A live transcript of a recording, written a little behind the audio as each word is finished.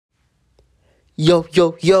Yo,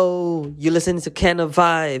 yo, yo, you listening to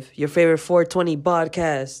CANNABIS, your favorite 420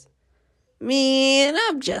 podcast. Man,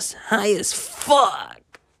 I'm just high as fuck.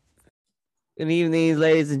 Good evening,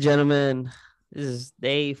 ladies and gentlemen. This is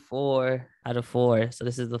day 4 out of 4. So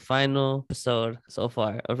this is the final episode so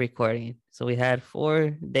far of recording. So we had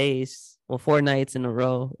 4 days, 4 nights in a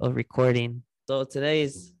row of recording. So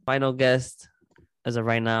today's final guest, as of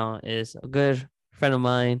right now, is a good friend of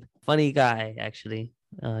mine, funny guy, actually.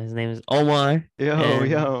 His name is Omar.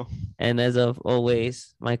 Yo. And as of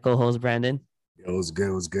always, my co-host Brandon. Yo, it was good.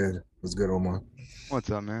 It was good. It was good, Omar. What's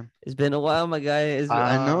up, man? It's been a while, my guy.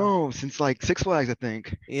 I know, since like Six Flags, I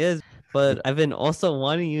think. Yes, but I've been also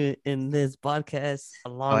wanting you in this podcast a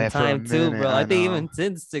long for a time too, minute, bro. I I think know. even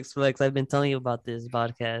since Six Flags, I've been telling you about this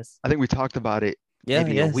podcast. I think we talked about it Yeah,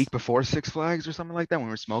 maybe yes. a week before Six Flags or something like that when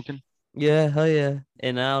we were smoking. Yeah, hell yeah.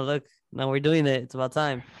 And now look, now we're doing it. It's about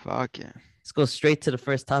time. Fuck yeah. Let's go straight to the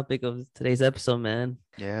first topic of today's episode, man.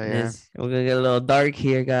 Yeah. We're gonna get a little dark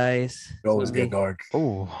here, guys. It always get dark.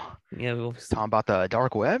 Oh, Yeah, talking about the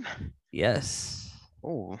dark web. yes.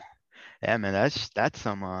 Oh, yeah, man. That's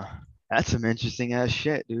some interesting ass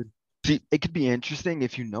shit, dude. See, it could be interesting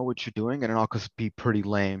if you know what you're doing, and it all could be pretty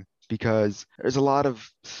lame because there's a lot of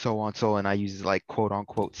and I use like quote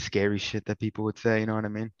unquote scary shit that people would say, you know what I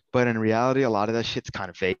mean? But in reality, a lot of that shit's kind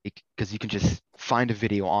of fake because you can just find a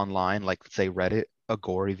video online, like let's say Reddit, a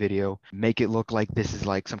gory video, make it look like this is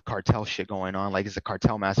like some cartel shit going on, like it's a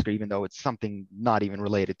cartel massacre, even though it's something not even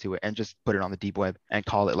related to it, and just put it on the deep web and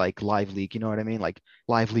call it like live leak, you know what I mean? Like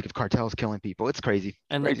live leak of cartels killing people. It's crazy.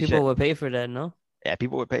 And Crazy people shit. would pay for that, no? Yeah,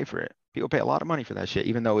 people would pay for it. People pay a lot of money for that shit,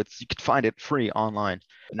 even though you could find it free online.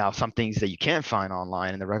 Now, some things that you can't find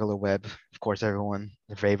online in the regular web, of course, their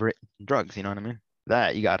favorite, drugs, you know what I mean?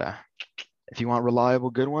 That you gotta, if you want reliable,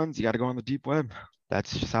 good ones, you gotta go on the deep web.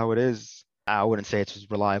 That's just how it is. I wouldn't say it's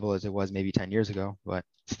as reliable as it was maybe 10 years ago, but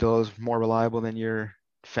still is more reliable than your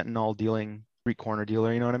fentanyl dealing street corner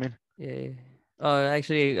dealer, you know what I mean? Yeah. Oh,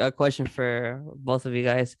 actually, a question for both of you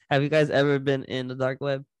guys. Have you guys ever been in the dark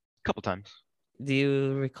web? A couple times. Do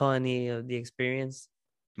you recall any of the experience?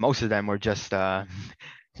 Most of them were just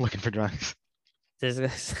looking for drugs. This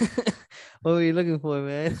guys, what were you looking for,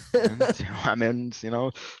 man? I mean,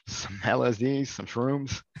 some LSD, some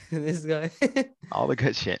shrooms, This guy. all the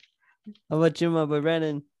good shit. How about you, my boy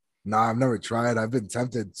Brandon? Nah, I've never tried. I've been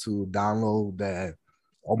tempted to download that.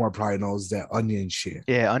 Omar probably knows that onion shit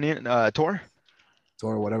Yeah, Onion, Tor.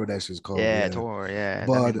 or whatever that shit's called. Yeah, Tor. Yeah,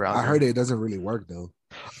 But I heard it doesn't really work though.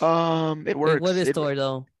 It Wait, works. what is Tor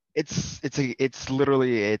though? It's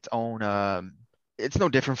literally its own. It's no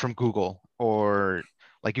different from Google or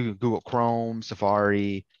like you can Google Chrome,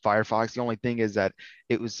 Safari, Firefox. The only thing is that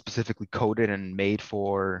it was specifically coded and made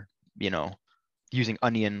for using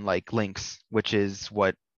Onion like links, which is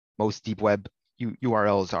what most deep web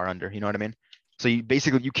URLs are under. You know what I mean? So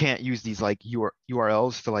you can't use these like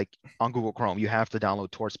URLs to like on Google Chrome. You have to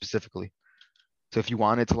download Tor specifically. So if you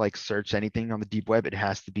wanted to like search anything on the deep web, it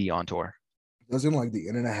has to be on Tor. Doesn't like the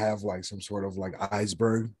internet have like some sort of like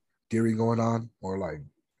iceberg theory going on, or like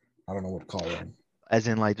I don't know what to call it. As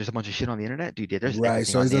in like there's a bunch of shit on the internet, dude. Yeah, there's Right. everything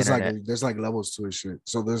So on the there's internet. like there's like levels to it shit.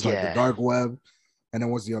 So there's like the Yeah. dark web, and then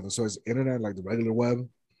what's the other? So it's internet, like the regular web.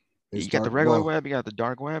 You got the regular web, you got the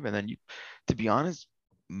dark web, and then to be honest,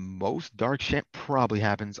 most dark shit probably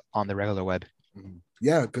happens on the regular web.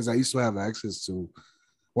 Yeah, because I used to have access to.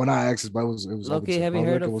 Well, not access, but it was open Loki, to have you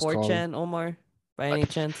public. heard It of was 4chan, Omar? By any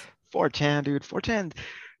chance? 4chan, dude. 4chan.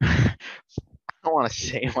 I don't want to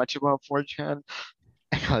say much about 4chan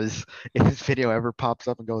because if this video ever pops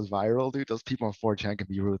up and goes viral, dude, those people on 4chan can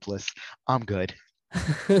be ruthless. I'm good.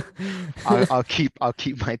 I'll keep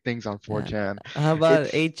my things on 4chan. How about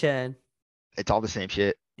It's- 8chan? It's all the same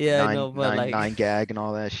shit. Yeah, I know, but like nine gag and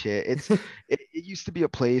all that shit. It used to be a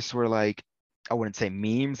place where like I wouldn't say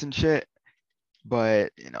memes and shit,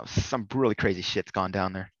 but some really crazy shit's gone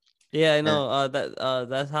down there. yeah, I know.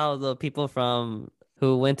 That's how the people from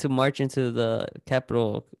who went to march into the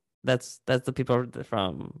Capitol. That's the people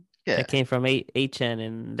from Yeah. that came from 8chan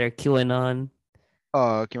and they're QAnon.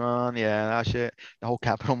 Oh, come on, yeah, that shit. The whole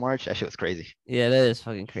Capitol March, that shit was crazy. Yeah, that is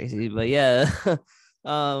fucking crazy. But yeah,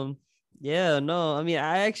 yeah, no, I mean,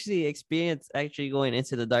 I actually experienced going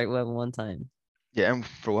into the dark web one time, Yeah, and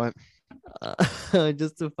for what?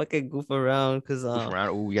 just to fucking goof around, cause Goof around.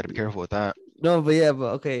 Oh, we gotta be careful with that. no, but yeah,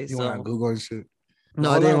 but okay, You want to so Google and shit? no,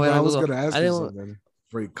 I Hold didn't on, want bro. I to was Google. gonna ask I you didn't want. something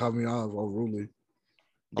before you cut me off all rudely.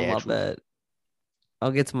 Oh Yeah, my true. bad.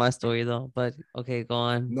 I'll get to my story though, but okay, go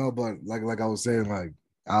on. No, but like I was saying, like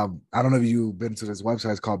I don't know if you've been to this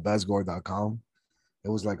website. It's called bestgore.com. It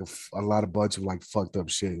was like a lot of bunch of like fucked up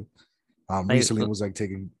shit. Like, Recently it was like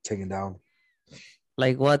taken down.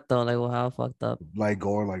 Like what though? Like how fucked up? Like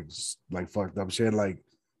gore, like fucked up shit. Like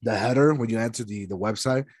the header when you enter the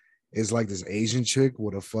website is like this Asian chick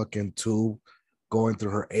with a fucking tube going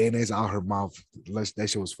through her anus out her mouth. That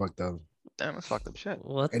shit was fucked up. Damn, that's fucked up shit.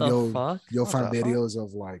 What And the you'll fuck? you'll What find the fuck? videos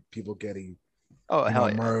of like people getting Oh, hell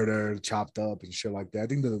yeah. murdered, chopped up, and shit like that. I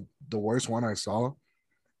think the worst one I saw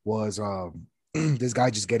was this guy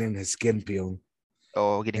just getting his skin peeled.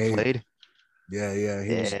 Oh, getting Hey, flayed? yeah.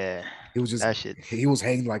 Yeah. He was just That shit. he was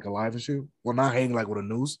hanging like alive and shit. Well, not hanging like with a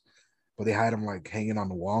noose, but they had him like hanging on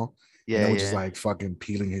the wall. And Yeah, they were just yeah. like fucking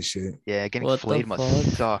peeling his shit. Yeah, getting What the flayed must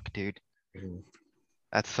fuck? suck, dude. Mhm.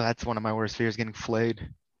 That's one of my worst fears, getting flayed.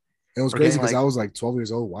 It was Or crazy getting because like, I was like 12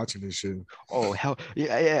 years old watching this shit. oh hell,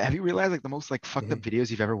 yeah. Have you realized like the most like fucked up Mhm. videos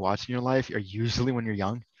you've ever watched in your life are usually when you're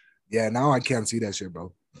young? Yeah, now I can't see that shit,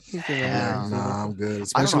 bro. He said, "No, I Like, can Damn. see nah, this." I'm good. I don't know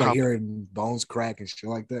Especially like how hearing bones crack and shit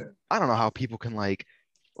like that. I don't know how people can like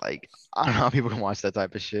I don't know how people can watch that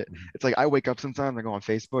type of shit. Mhm. It's like I wake up sometimes, I go on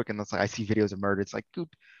Facebook and it's like I see videos of murder. It's like, dude,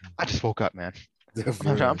 I just woke up, man. For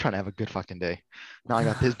I'm real. trying to have a good fucking day. Now I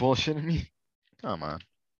got this bullshit in me. Come on.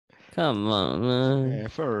 Come on, man. Yeah,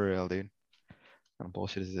 for real, dude. What kind of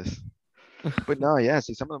bullshit is this? But no, yeah,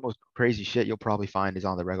 see, some of the most crazy shit you'll probably find is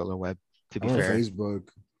on the regular web, to I be remember fair. Facebook,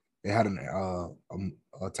 it had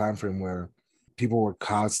a time frame where people were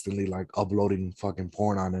constantly like uploading fucking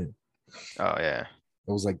porn on it. Oh yeah.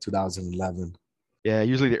 It was like 2011. Yeah,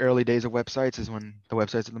 usually the early days of websites is when the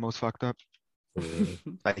websites are the most fucked up. For real.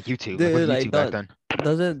 Like YouTube. Like what's Dude, I YouTube back thought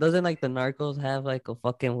then? doesn't like the Narcos have like a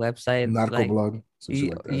fucking website Narco like blog, some shit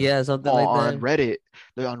like that. yeah, something Oh, like on that. Reddit.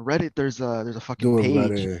 On Reddit, there's a fucking Do it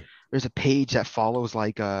page. better. There's a page that follows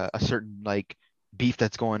like a certain like beef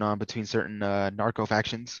that's going on between certain narco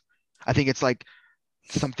factions. I think it's like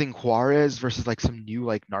something Juarez versus like some new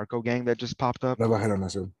like narco gang that just popped up. Never had on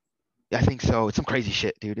that shit. Yeah, I think so. It's some crazy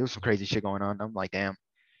shit, dude. It was some crazy shit going on. I'm like, damn.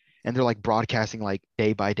 And they're like broadcasting like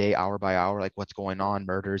day by day, hour by hour, like what's going on,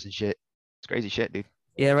 murders and shit. It's crazy shit, dude.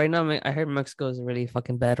 Yeah, right now I heard Mexico is really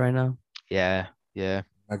fucking bad right now. Yeah, yeah,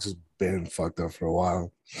 That's just been fucked up for a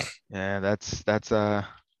while. yeah. That's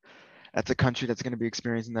a country that's gonna be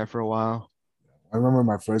experiencing that for a while. I remember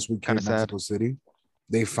my first week here Kind of in sad. Mexico City.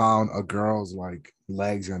 They found a girl's like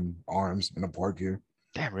legs and arms in a park here.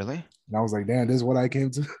 Damn, really? And I was like, damn, this is what I came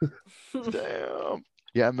to. Damn.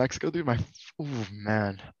 Yeah, Mexico, dude. Oh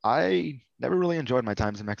man, I never really enjoyed my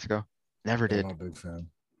times in Mexico. Never Yeah, I'm did. not a big fan.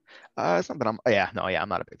 It's not that I'm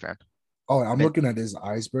not a big fan. Oh, I I'm mean, looking at this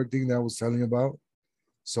iceberg thing that I was telling you about.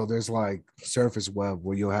 So there's like surface web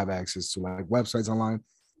where you'll have access to like websites online,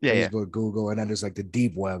 yeah, yeah, Facebook, Google, and then there's like the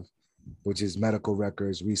deep web, which is medical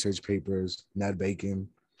records, research papers, net banking,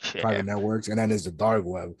 yeah. private networks, and then there's the dark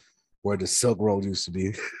web where the Silk Road used to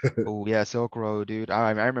be. Oh yeah, Silk Road, dude.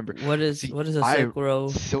 I remember. See, What is a I Silk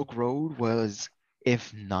Road? Silk Road was,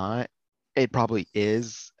 if not, it probably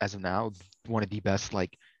is as of now one of the best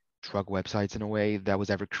like drug websites in a way that was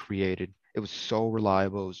ever created. It was so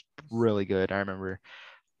reliable. It was really good. I remember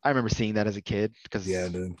seeing that as a kid Yeah, because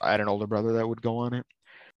dude. I had an older brother that would go on it.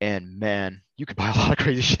 And man, you could buy a lot of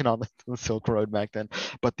crazy shit on the Silk Road back then.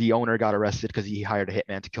 But the owner got arrested because he hired a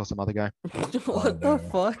hitman to kill some other guy. Oh, What the damn.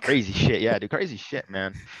 fuck? Crazy shit. Yeah, dude. Crazy shit,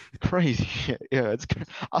 man. Crazy shit. Yeah, it's good.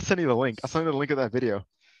 I'll send you the link. I'll send you the link of that video.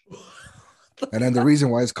 And then the reason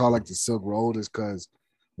why it's called like the Silk Road is because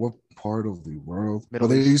what part of the world? Well, Middle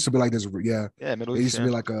there East. used to be like this, yeah. Yeah, Middle There East. used to Yeah.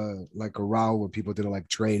 be like a route where people did like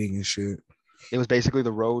trading and shit. It was basically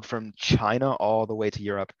the road from China all the way to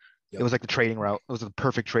Europe. It Yep. was like the trading route. It was the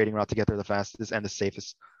perfect trading route to get there the fastest and the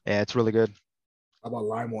safest. Yeah, it's really good. How about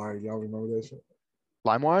LimeWire? Y'all remember that shit?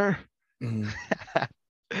 LimeWire? Mhm.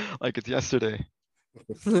 Like it's yesterday.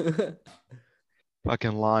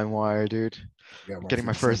 Fucking LimeWire, dude. Got Getting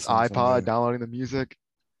my 50 first cents on from iPod, there. downloading the music.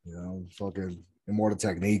 You know, fucking Immortal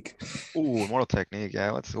Technique. Ooh, Immortal Technique.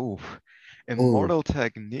 Yeah, Ooh, Immortal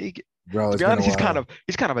Technique. bro, To it's be been a honest, while.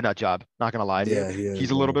 he's kind of a nut job. Not gonna lie to you. Yeah, he is,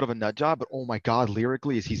 He's a little bro. bit of a nut job, but oh my God,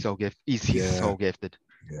 lyrically, is he so gifted? He's Yeah, so gifted.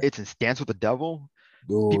 yeah. It's in Dance with the Devil.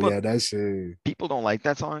 Oh, People yeah, that shit. people don't like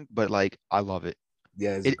that song, but like I love it.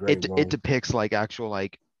 Yeah, it's It great, it it bro. depicts like actual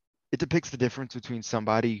like it depicts the difference between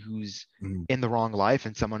somebody who's Mhm. in the wrong life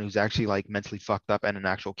and someone who's actually like mentally fucked up and an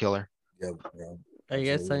actual killer. Yeah, yeah, Are you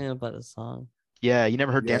guys absolutely. talking about a song? Yeah, you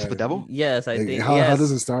never heard Dance with the Yeah. Devil? Yes, I Like, think how does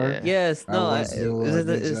it yes. start? Yeah. Yes, I no, was is it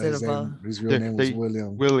ninja. about His real name was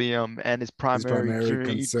William. William and his His primary primary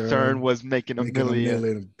concern concern, was making a making a million.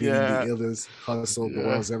 million, being the Yeah, illest hustle the yeah.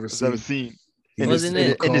 world's ever I've ever seen. seen. He In used to wasn't do it?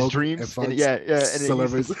 his coke and dreams. fuck Yeah, and he used to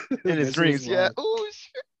celebrities. in his That shit was dreams. Yeah. wild. Oh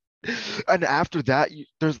shit. And after that,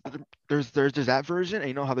 there's that version, and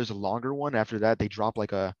you know how there's a longer one. After that, they drop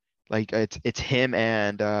like it's him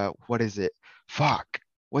and what is it? fuck,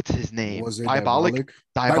 what's his name? Was it Diabolic, Diabolic?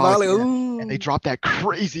 Diabolic, Diabolic. yeah. And they Ooh. dropped that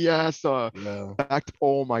crazy ass Yeah.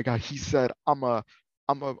 oh my god, he said, I'm a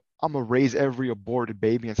raise every aborted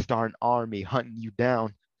baby and start an army hunting you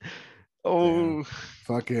down. Yeah. Oh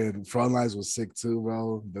Fucking Frontlines was sick too,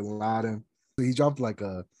 bro. Bin Laden. He dropped like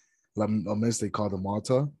a mix they called the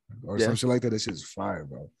Malta or yeah. some shit like that. That shit's fire,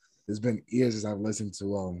 bro. It's been years since I've listened to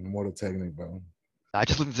Mortal Technique, bro. I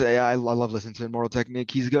just listen to AI. I love listening to Immortal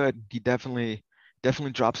Technique. He's good. He definitely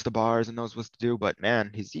drops the bars and knows what to do. But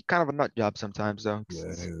man, he kind of a nut job sometimes, though. Yeah,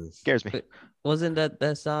 it is. Scares me. Wait, wasn't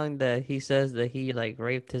that song that he says that he like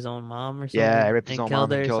raped his own mom or Yeah, he something ripped his and own killed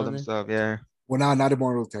mom her and or killed something? himself. Yeah, Well, not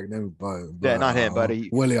Immortal Technique, yeah, not him, but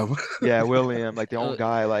William. yeah, William, like the own Oh,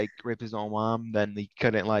 guy, like raped his own mom. Then he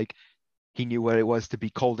couldn't like he knew what it was to be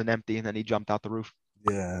cold and empty, and then he jumped out the roof.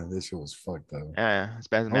 Yeah, this shit was fucked up. Yeah,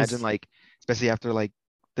 I imagine was like, especially after like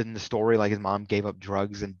in the story, like his mom gave up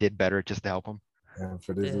drugs and did better just to help him. yeah,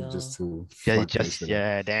 for this dude just damn. to Yeah, fuck that shit up.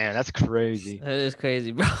 yeah, damn, that's crazy. That is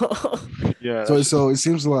crazy, bro. Yeah, So that's just so it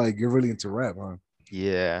seems like you're really into rap, huh?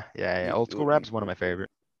 yeah. Old school rap is one of my favorite.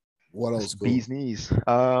 What old That's bee's school? knees.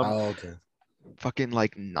 Oh, okay. Fucking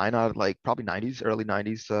like nine out of like probably 90s, early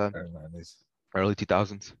 90s, Very nice. early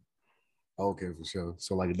 2000s. Okay, for sure.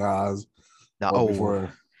 So like Nas Now, or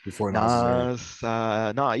oh, before Nas's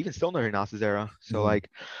era. Nas, no, even still during Nas's era. So Mhm.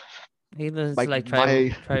 He listens to like like my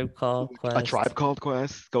Tribe Called a Tribe Quest. Called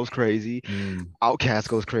Quest goes crazy. Mm. Outcast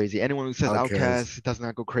goes crazy. Anyone who says Outkast. Outcast does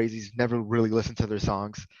not go crazy has never really listened to their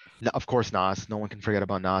songs. Of course, Nas. No one can forget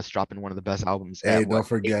about Nas dropping one of the best albums Hey, at what, don't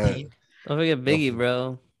forget. 18? Don't forget Don't Biggie, for,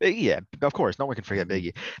 bro. Biggie, yeah, of course. No one can forget Mhm.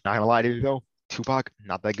 Biggie. Not gonna lie to you though. Tupac,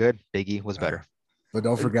 not that good. Biggie was uh, better. but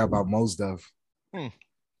don't forget about Mos Def. Hmm.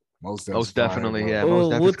 Mos Def's Most fire, definitely, yeah. bro. Most Oh,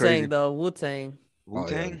 Def Wu is Tang crazy. though. Wu Tang. Wu Oh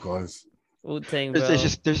yeah, of Tang. course. Wu Tang, There's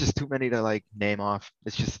bro. just too many to like name off.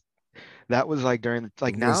 It's just that was like during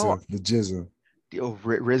like now. The Jizza.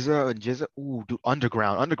 RZA and Jizza. Ooh, dude,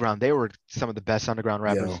 Underground. They were some of the best underground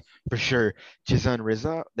rappers Yo, for sure. Jizza and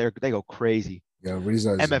RZA, they go crazy. yo,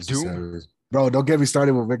 Reza MF is a Doom. savage. Bro, don't get me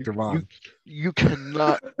started with You Victor you Vaughn. you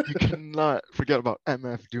cannot forget about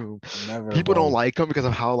MF Doom. Never, People don't bro. like him because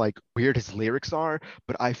of how like weird his lyrics are,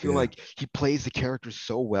 but I feel Yeah, like he plays the character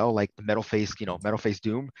so well, like the metal face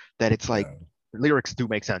Doom, that it's like yeah, lyrics do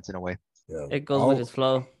make sense in a way. yeah. It goes with Oh, his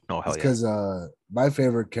flow. Oh it's hell yeah. because my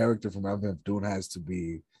favorite character from MF Doom has to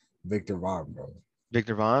be Victor Vaughn, bro.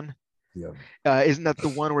 Victor Vaughn. Yeah. Isn't that the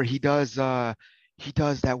one where he does that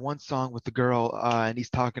one song with the girl and he's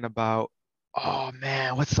talking about oh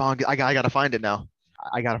man, what song? I gotta find it now.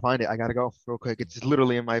 I gotta find it. I gotta go real quick. It's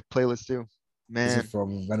literally in my playlist too. Is it Man.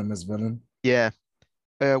 from Venomous Villain? Yeah.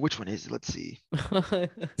 Which one is it? Let's see.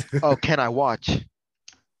 Oh, Can I Watch?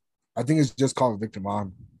 I think it's just called Victor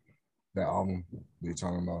Vaughn. That album you're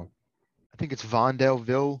talking about. I think it's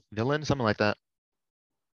Vondale Villain, something like that.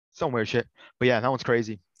 Some weird shit. But yeah, that one's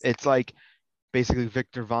crazy. It's like basically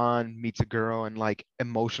Victor Vaughn meets a girl and like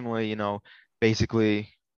emotionally, basically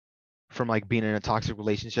from like being in a toxic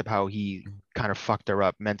relationship, how he kind of fucked her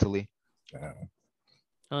up mentally. Yeah,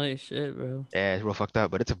 Holy shit, bro. Yeah, it's real fucked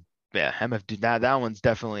up. But it's a yeah, MF Doom. That one's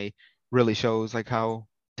definitely really shows like how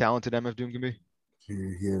talented MF Doom can be. he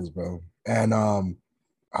is, bro. And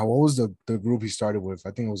what was the group he started with?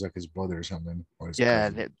 I think it was like his brother or something, or his Yeah,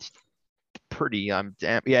 cousin. and it's pretty. I'm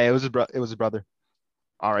damn. Yeah, it was his brother.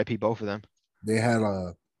 R.I.P. both of them. They had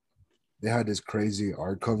they had this crazy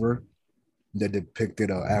art cover that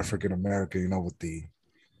depicted African American, with the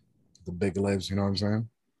big lips. You know what I'm saying?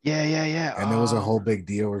 Yeah, yeah, yeah. And it was a whole big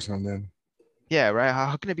deal or something. Yeah, right.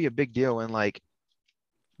 How can it be a big deal when like,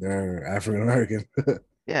 They're African American.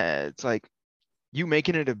 yeah, it's like you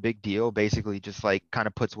making it a big deal basically just like kind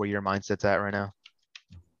of puts where your mindset's at right now,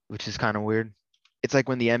 which is kind of weird. It's like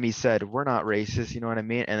when the Emmys said, we're not racist, you know what I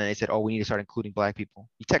mean? And then they said, oh, we need to start including black people.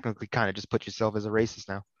 You technically kind of just put yourself as a racist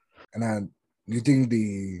now. And then you think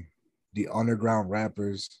the underground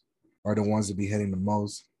rappers are the ones that be hitting the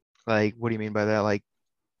most? Like, what do you mean by that? Like,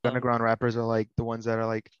 Um, underground rappers are like the ones that are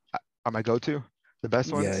like, are my go-to? The best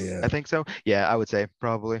Yeah, ones? yeah. I think so. Yeah, I would say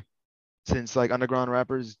probably. Since like underground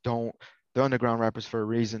rappers don't, they're underground rappers for a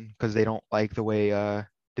reason because they don't like the way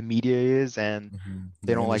the media is and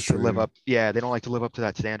they The don't like to live industry, up. Yeah, they don't like to live up to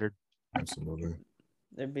that standard. absolutely.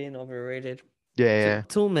 they're being overrated. Yeah, yeah,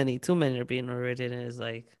 Too yeah. too many are being overrated, and it's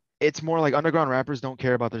like, It's more like underground rappers don't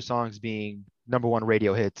care about their songs being number one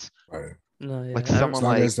radio hits. Right. no, Like yeah. As someone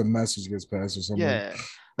long like as the message gets passed or something. yeah,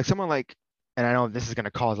 like someone like, and I know this is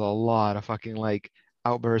gonna cause a lot of fucking like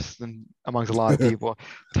outbursts and amongst a lot of people.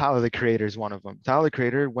 Tyler the Creator is one of them. Tyler the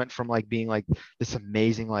Creator went from like being like this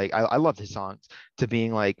amazing like I love his songs to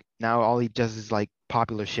being like now all he does is like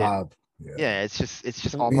popular shit. Pop. Yeah, it's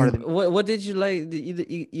just all Me part of and- the. What did you like?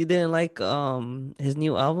 You didn't like his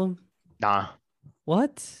new album? Nah,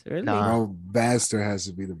 What? Really? nah. Bro, Bastard has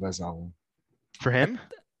to be the best album. For I, him,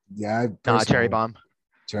 Yeah, I nah. Cherry personally. Bomb.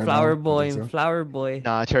 Cherry Flower Bomb, you Boy think and so? Flower Boy.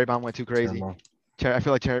 Nah, Cherry Bomb went too Cherry crazy. Bomb. I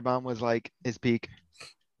feel like Cherry Bomb was like his peak.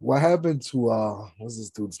 What happened to what's this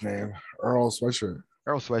dude's name? Earl Sweatshirt.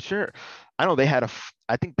 Earl Sweatshirt. I know they had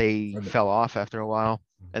I think they And fell off after a while,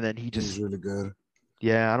 and then he he was just. really good.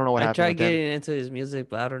 Yeah, I don't know what I happened tried with him. getting into his music,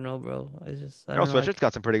 but I don't know, bro. I Earl don't know. Sweatshirt's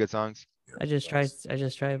got some pretty good songs. I just tried,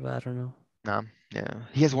 but I don't know. Nah, yeah.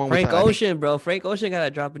 He has one with Frank I think Ocean, bro. Frank Ocean gotta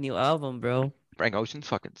drop a new album, bro. Frank Ocean's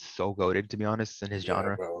fucking so goated, to be honest, in his Yeah,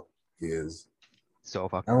 genre. bro. He is. So I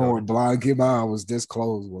fucking remember when goated. Blind came out, I was this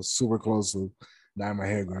close, was super close to dyeing my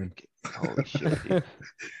hair green. Holy shit, dude.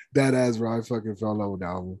 That ass, bro. I fucking fell in love with the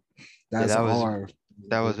album. Yeah, That's hard.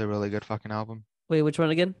 that was a really good fucking album. Wait, which one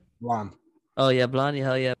again? Blonde. Oh yeah, Blondie.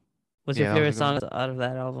 Hell yeah. What's your Yeah, that was favorite a good one. song out of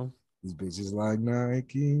that album? These bitches like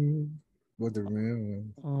Nike with the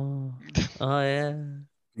rim. Oh, oh yeah.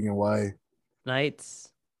 Being white. Nights.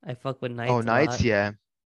 I fuck with Oh, Nights a Nights, lot. yeah.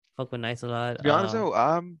 Fuck with Nights a lot. To be honest though,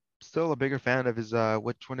 I'm still a bigger fan of his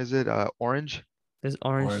which one is it? Orange? There's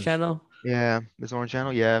Orange Orange. Channel. Yeah, his Orange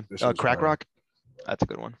Channel, yeah. That shit was Crack fire. Rock. That's a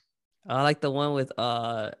good one. I like the one with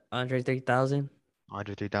Andre 3000.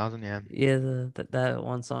 103,000, yeah. Yeah, that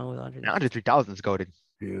one song with Andre. 103,000 is goated.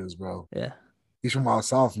 He is, bro. Yeah, He's from out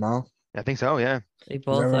south now. I think so, yeah. they 'Cause I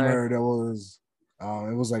both are. remember there was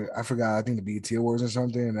it was like I forgot, I think the BET Awards or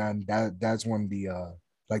something, and that's when the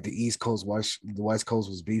like the the West Coast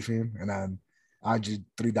was beefing, and then I just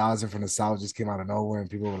 3,000 from the South just came out of nowhere, and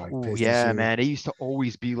people were like Ooh, pissed and yeah, shit. man. It used to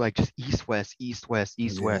always be like just east west, east west,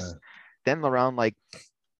 east west. Then around like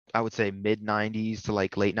I would say mid 90s to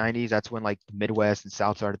like late 90s, that's when like the Midwest and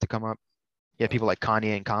South started to come up. Yeah, people like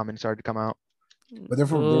Kanye and Common started to come out. But they're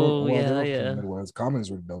from Oh they're yeah, from yeah. the Midwest.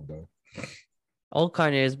 Common's really dope though. Old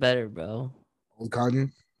Kanye is better, bro. Old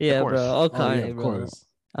Kanye. Yeah, course. bro. Old Oh yeah, Kanye, of bro. course.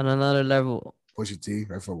 On another level. Pusha T.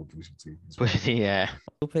 I fuck with Pusha T. But yeah,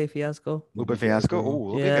 Lupe Fiasco. Lupe Fiasco. Oh,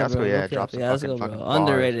 Lupe Yeah, Fiasco, bro. yeah, Lupe dropped some Fiasco, fucking bro. bars.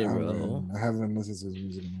 Underrated, I bro. haven't listened to his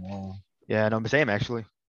music in a while. Yeah, no, same actually.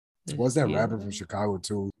 What's that Yeah. rapper from Chicago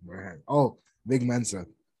too? Oh, Big Mensa.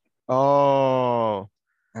 Oh,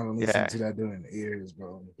 I haven't yeah, listened to that dude in years,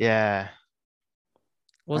 bro. yeah.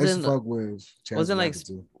 I used to Wasn't fuck with Chance wasn't the like Rapper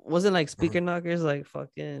too. wasn't like speaker knockers like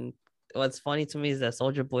fucking. What's funny to me is that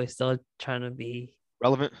Soldier Boy still trying to be.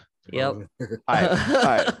 Relevant. Yep. All right, all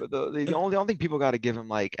right. But the only thing people got to give him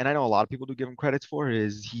like, and I know a lot of people do give him credits for,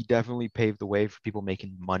 is he definitely paved the way for people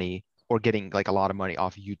making money or getting like a lot of money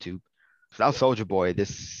off YouTube. Without Soldier Boy,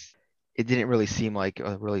 it didn't really seem like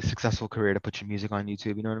a really successful career to put your music on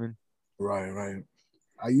YouTube. You know what I mean? Right.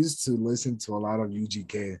 I used to listen to a lot of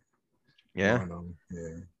UGK. Yeah. Yeah.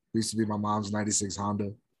 Used to be my mom's 96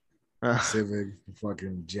 Honda Civic,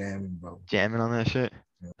 fucking jamming, bro. Jamming on that shit.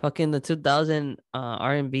 Fucking the 2000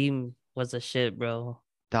 R&B was a shit, bro.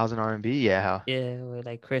 1000 R&B, yeah. Yeah, with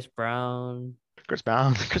like Chris Brown. Chris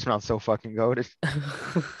Brown's so fucking goated.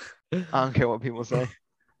 I don't care what people say.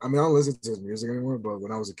 I mean, I don't listen to his music anymore, but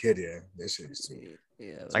when I was a kid, yeah, that shit used to.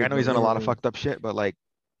 Yeah, Like I know he's done a lot of fucked up shit, but like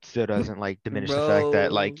still doesn't like diminish the fact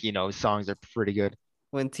that like, Bro. you know, his songs are pretty good.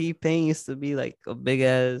 When T-Pain used to be like a big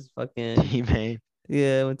ass fucking T-Pain.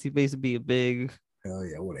 yeah, when T-Pain used to be a big. Hell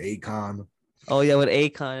yeah, with Akon, Oh yeah, with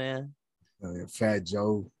Akon, yeah, Fat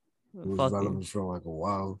Joe, yeah. who was Fucking. relevant for like a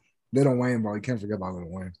while. Lil Wayne, bro, you can't forget about Lil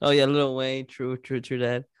Wayne. Oh yeah, Lil Wayne. True,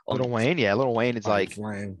 that. Oh, Lil Wayne, yeah, Lil Wayne is like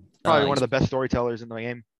Flame. probably Nice. one of the best storytellers in the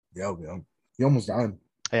game. Yeah. He almost died.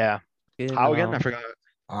 Yeah. you How again? know, I forgot.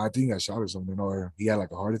 I think he got shot or something, or he had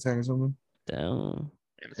like a heart attack or something. damn.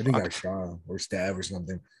 Damn, I think he fuck. got shot or stabbed or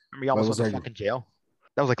something. Remember he almost was went to like- fucking jail.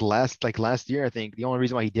 That was like last year, I think. The only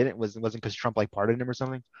reason why he didn't wasn't because Trump like pardoned him or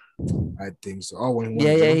something. I think so. Oh, when he went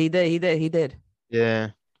Yeah, to yeah, jail? he did. Yeah,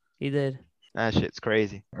 He did. that shit's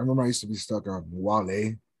crazy. I remember I used to be stuck on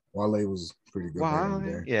Wale. Wale was pretty good. Wow. Back in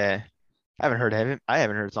the day. Yeah. I haven't heard of him. I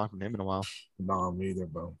haven't heard a song from him in a while. No, me either,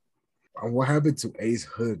 bro. What happened to Ace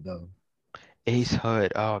Hood though? Ace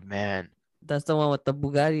Hood. Oh man. That's the one with the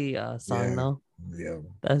Bugatti song, Yeah. no? Yeah.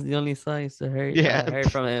 That's the only song I used to hear. Yeah. I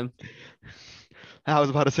heard from him. I was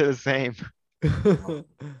about to say the same. Well,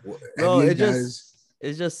 No, and you it just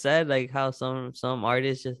it's just sad like how some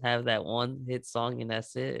artists just have that one hit song and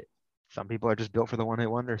that's it. Some people are just built for the one hit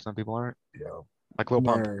wonder. Some people aren't. yeah. Like Lil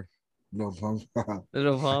Pump. Lil Pump.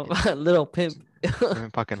 Little pump, little pimp.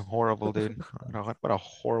 Fucking horrible, dude. What a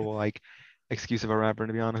horrible like excuse of a rapper,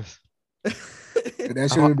 to be honest.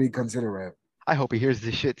 That shouldn't be considered rap. I hope he hears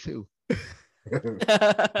this shit too. You'll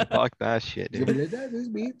Fuck that shit, be dude. like, that is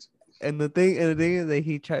beats. And the thing is that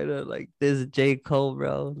he tried to like this J. Cole,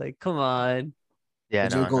 bro. Like, come on. Yeah,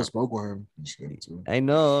 J. no, Cole no. spoke with him and shit too. I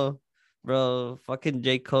know, bro. Fucking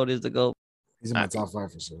J. Cole is the GOAT. He's in my top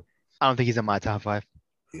 5 for sure. I don't think he's in my top 5.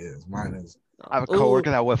 He is. Mine is. I have a Ooh,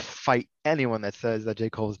 coworker that would fight anyone that says that J.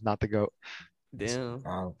 Cole is not the GOAT. damn.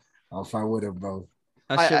 I'll fight with him, bro.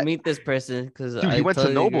 I should meet this person because Dude, he I went to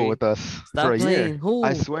totally Noble agree. with us Stop for a playing. year. Who?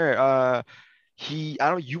 I swear.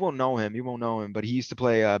 You won't know him. You won't know him, but he used to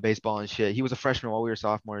play baseball and shit. He was a freshman while we were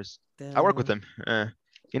sophomores. I work with Damn. him.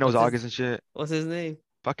 He knows What's his- August and shit. What's his name?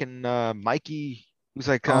 Fucking Mikey. Who's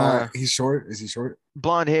like He's short. Is he short?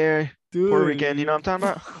 blonde hair, Puerto Rican. You know what I'm talking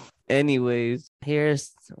about? Anyways,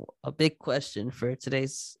 here's a big question for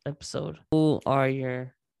today's episode. Who are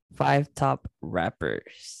your 5 top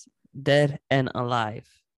rappers, dead and alive?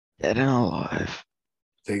 Dead and alive.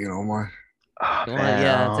 Taking Omar. Oh, Come on,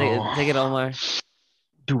 yeah, man. take it, Omar.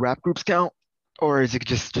 Do rap groups count, or is it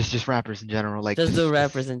just rappers in general? Like Just do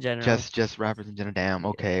rappers in general. just rappers in general. Damn.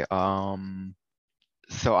 Okay.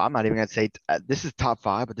 So I'm not even gonna say this is top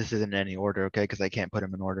 5, but this isn't in any order, okay? Because I can't put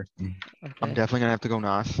them in order. I'm Okay. definitely gonna have to go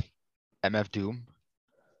Nas, MF Doom.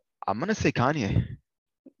 I'm gonna say Kanye.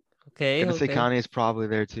 Okay. Gonna say Okay. Kanye is probably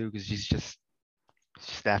there too, because he's just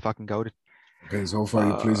that fucking goated. Okay, so far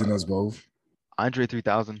you're pleasing us both. Andre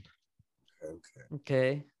 3000. Okay.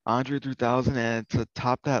 Okay. Andre 3000, and to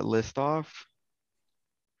top that list off,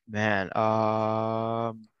 man,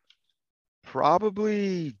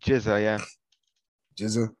 probably Jizza, yeah.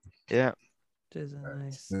 Jizza. Yeah. Just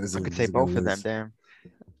nice. This I is- could this say is a good both of them, list. damn.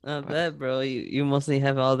 Not bad, bro. You mostly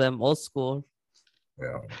have all them old school.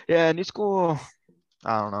 Yeah, Yeah, new school,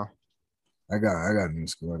 I don't know. I got new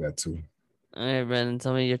school. I got 2. All right, Brandon,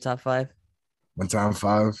 tell me your top 5. One time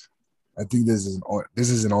 5. I think this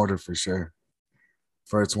is in order for sure.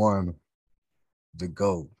 First one, the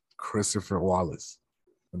GOAT, Christopher Wallace,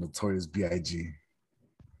 the Notorious B.I.G.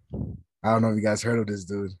 I don't know if you guys heard of this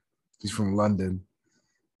dude. He's from London.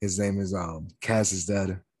 His name is Cass is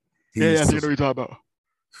dead. Yeah, I He's think I know what you're talking about.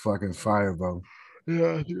 fucking fire, bro.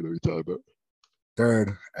 Yeah, I think I know what you're talking about.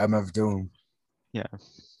 Third, MF Doom. Yeah.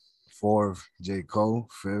 4th, J. Cole.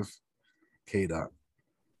 5th, K. Dot.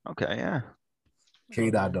 Okay, yeah. K.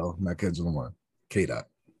 Dot though, not Kendrick Lamar. K. Dot.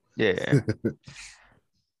 Yeah.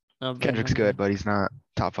 Not bad, Kendrick's not good, bad. but he's not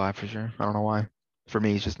top 5 for sure. I don't know why. For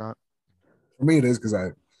me, he's just not. For me, it is because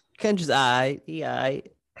Kendrick's alright. He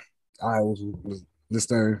alright. I was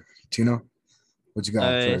Mr. Tino. What you got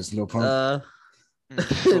All right. first? Lil Pump,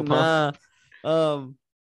 Lil Pump. Nah.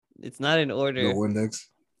 It's not in Lil order. Windex.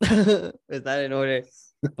 It's not in order.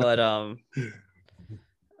 But I'm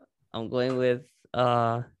going with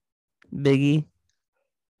Biggie,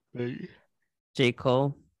 Hey, J.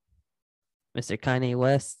 Cole, Mr. Kanye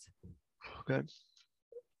West, okay.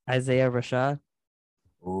 Isaiah Rashad.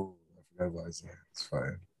 Oh, I forgot about that. It's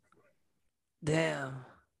fine. Damn.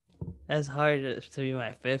 That's hard to be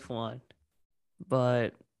my 5th one.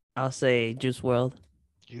 But I'll say Juice World.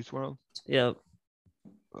 Juice WRLD. Yep.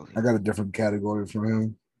 I got a different category from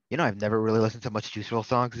him. You know, I've never really listened to much Juice WRLD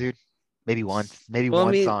songs, dude. Maybe once. Maybe Well, I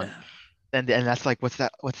one mean, song. And that's like, what's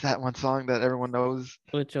that one song that everyone knows?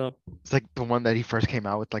 which one? It's like the one that he first came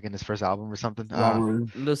out with, like in his first album or something. Robbery.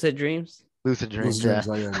 Lucid Dreams. Lucid Dreams, Lucid yeah. Dreams,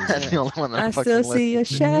 oh, yeah, Lucid That's the Dreams. only one that I fucking still see your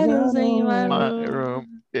listen. shadows in my My room.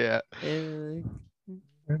 room. Yeah. Yeah.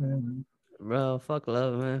 Bro, fuck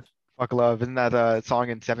love, man. Fuck Love. Isn't that song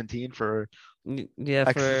in 17 for Yeah,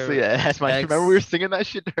 Ecstasy? for Yeah, that's my. X. Remember we were singing that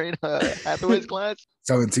shit during Hathaway's class?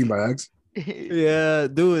 17 by X. Yeah,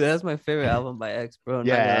 dude, that's my favorite album by X, bro. Not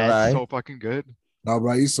Yeah, gonna it's lie. so fucking good. No,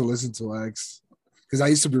 bro, I used to listen to X because I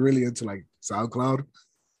used to be really into like SoundCloud.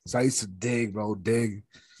 So I used to dig.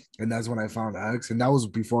 And that's when I found X. And that was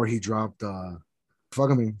before he dropped Fuck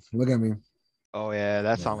Me, Look at Me. Oh yeah,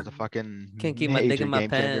 that song was a fucking Can't keep my dick major in my game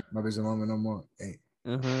changer. pants. My bitch don't love me no more. Hey.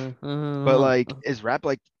 But like, is rap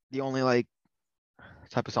like the only like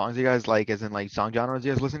type of songs you guys like, as in like song genres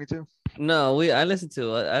you guys listening to? No, I listen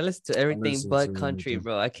to everything listen but to country, everything.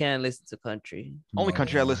 bro. I can't listen to country. Only No,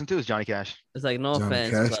 country I man. listen to is Johnny Cash. It's like no Johnny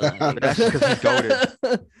offense, Cash. but But that's just 'cause he's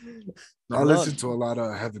goated. I listen to a lot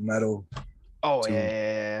of heavy metal. Oh Too.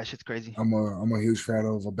 yeah, that shit's crazy. I'm a huge fan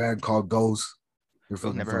of a band called Ghost. They're I've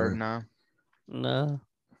fucking never fire. heard no. No,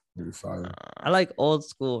 Really fire. I like old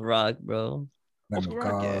school rock, bro. Lamb Old of school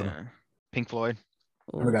rock, God. yeah. Pink Floyd.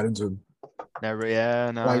 Never got into it. Never,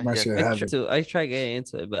 yeah, no. Like my yeah, shit I heavy. try getting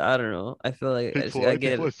into it, but I don't know. I feel like I Pink just gotta Floyd. Pink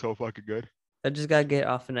get Floyd's so fucking good. I just gotta get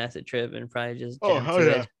off an acid trip and probably just Oh jam hell to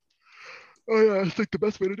yeah. it. Oh yeah, it's like the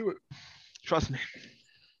best way to do it. Trust me.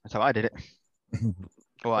 That's how I did it.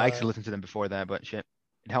 Well, I actually listened to them before that, but shit,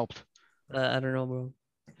 it helped. I don't know, bro.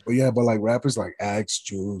 But yeah, but like rappers like Axe,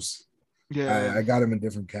 Juice, Yeah. I got him in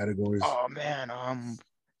different categories. Oh man,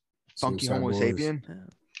 Funky Suicide Homo Boys. Sapien.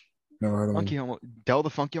 Never heard of Funky him. Homo Del the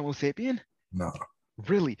Funky Homo Sapien? No.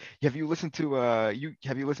 Really? Have you listened to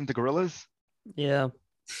Gorillaz? Yeah. No,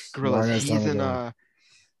 I Gorillaz. got some of them.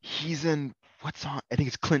 He's in what song? I think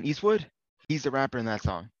it's Clint Eastwood. He's the rapper in that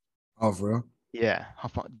song. Oh, for real? Yeah.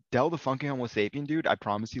 Del the Funky Homo Sapien, dude. I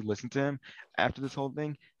promise you, listen to him after this whole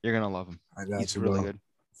thing. You're gonna love him. I got He's you, really bro. good.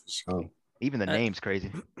 For sure. Even the I, name's crazy.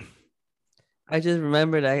 I just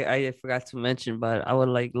remembered I forgot to mention, but I would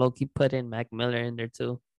like low-key put in Mac Miller in there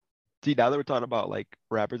too. See, now that we're talking about like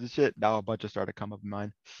rappers and shit, now a bunch of started to come up in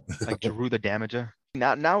mind. Like Jeru the Damager.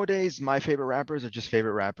 Nowadays, my favorite rappers are just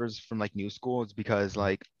favorite rappers from like new school. It's because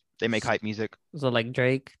like they make hype music. So like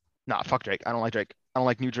Drake. Nah, fuck Drake. I don't like Drake. I don't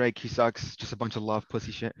like new Drake. He sucks. Just a bunch of love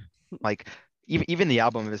pussy shit. Like even the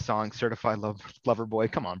album of his song, Certified Lover Boy.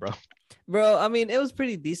 Come on, bro. Bro, I mean, it was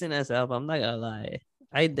pretty decent as album. I'm not gonna lie.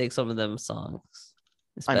 I dig some of them songs.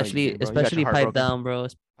 I know you Especially do, bro. You got your heart Pipe broken. Down, bro.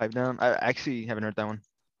 Pipe Down. I actually haven't heard that one.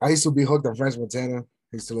 I used to be hooked on French Montana. I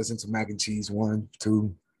used to listen to Mac and Cheese 1,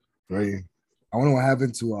 2, 3. I wonder what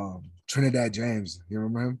happened to Trinidad James. You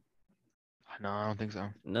remember him? No, I don't think so.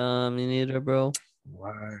 No, me neither, bro.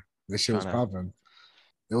 Why? This shit was Kinda. popping.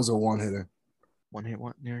 It was a one hitter. One hit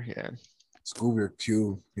wonder. Yeah. Scooby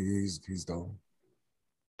Q, he's dope.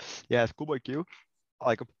 Yeah, Schoolboy Q. I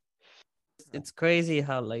like him. It's crazy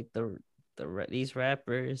how like these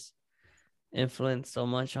rappers influence so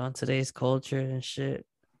much on today's culture and shit.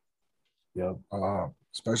 Yep.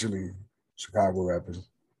 Especially Chicago rappers.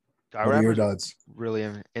 Our What are your rappers are thoughts? really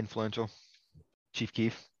influential. Chief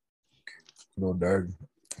Keef. Little Dirk.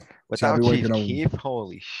 Without be Chief working on Keef,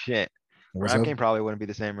 holy shit. what's Rap up? game probably wouldn't be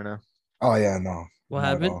the same right now. Oh yeah, no. What Not at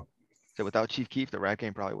happened? all. So without Chief Keef, the rap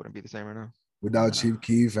game probably wouldn't be the same right now. Without Nah. Chief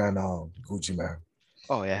Keef and Gucci Man.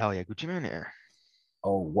 Oh yeah, hell yeah, Gucci Man, yeah.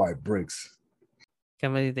 Oh, white bricks.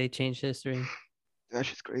 Can't believe they changed history. That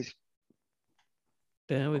shit's crazy.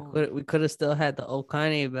 Damn, Oh. we could have still had the old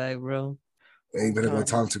Kanye back, bro. Hey, you better go Kanye.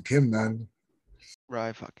 talk to Kim, man.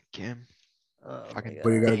 Right, fucking Kim. Oh Fucking my But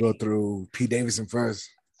you God. gotta go through Pete Davidson first.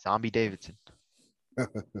 Zombie Davidson.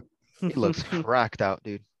 He looks cracked out,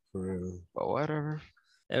 dude. For real. But whatever.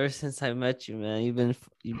 Ever since I met you, man, you've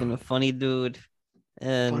been a funny dude,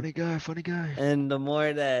 and Funny guy. and the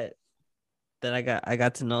more that I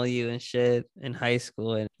got to know you and shit in high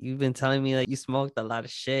school, and you've been telling me like you smoked a lot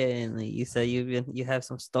of shit, and like you said you have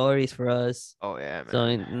some stories for us. Oh yeah, So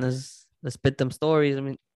man. let's spit them stories. I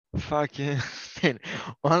mean, Fucking man,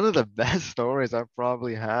 one of the best stories I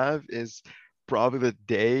probably have is probably the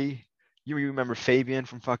day you remember Fabian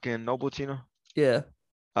from fucking Noble Chino? yeah,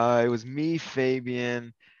 It was me,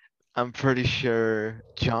 Fabian, I'm pretty sure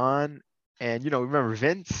John, and remember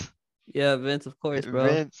Vince? yeah, Vince, of course, bro.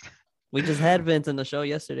 Vince. We just had Vince on the show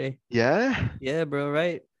yesterday. Yeah? Yeah, bro,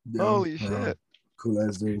 right? Yeah, Holy shit. cool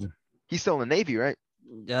ass dude. He's still in the Navy, right?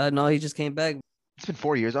 Yeah, no, he just came back. It's been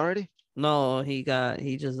 4 years already. No, he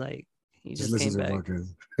just Just listen came to the back. podcast.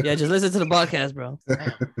 Yeah, just listen to the podcast, bro.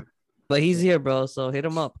 Damn, But he's here, bro. So hit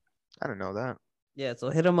him up. I didn't know that. Yeah, so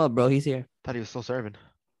hit him up, bro. He's here. Thought he was still serving.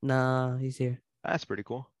 Nah, he's here. That's pretty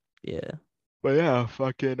cool. Yeah. But yeah,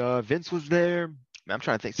 fucking Vince was there. I'm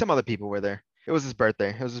trying to think. Some other people were there. It was his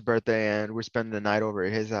birthday. And we're spending the night over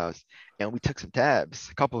at his house. And we took some tabs.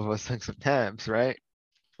 A couple of us took some tabs, right?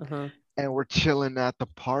 Uh-huh. And we're chilling at the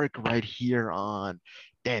park right here on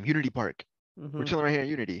Unity Park. We're Mhm. chilling right here at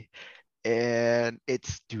Unity. And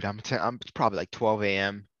dude, it's probably like 12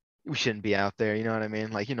 a.m. We shouldn't be out there, you know what I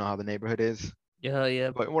mean? Like, you know how the neighborhood is. Yeah,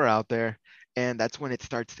 yeah. But we're out there, and that's when it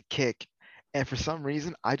starts to kick. And for some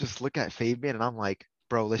reason, I just look at Fabian and I'm like,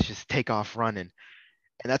 bro, let's just take off running.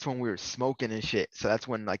 And that's when we were smoking and shit. So that's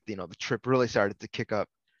when like, the trip really started to kick up.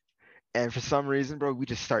 And for some reason, bro, we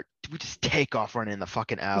just take off running in the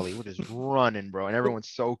fucking alley. We're just running, bro. And everyone's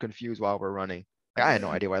so confused while we're running. Like, I had no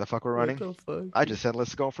idea why the fuck we're running. What the fuck? I just said,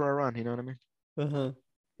 let's go for a run. You know what I mean? Uh-huh.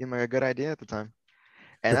 Seemed like a good idea at the time.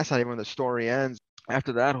 And that's not even when the story ends.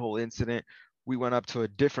 After that whole incident, we went up to a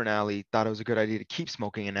different alley, thought it was a good idea to keep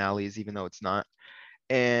smoking in alleys, even though it's not.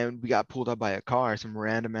 And we got pulled up by a car, some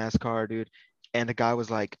random ass car, dude. And the guy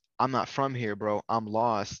was like, I'm not from here, bro. I'm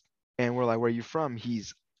lost. And we're like, where are you from?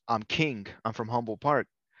 I'm King. I'm from Humboldt Park.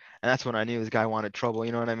 And that's when I knew this guy wanted trouble.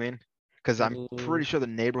 You know what I mean? Because I'm pretty sure the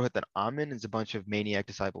neighborhood that I'm in is a bunch of maniac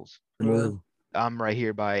disciples. Well, I'm right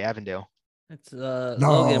here by Avondale. it's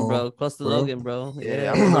Logan, bro. Close to bro. Logan, bro. Yeah,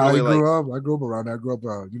 Yeah. I'm literally I grew up around there. I grew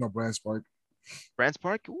up, Branch Park. Brands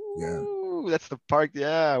Park? Yeah. Ooh, that's the park.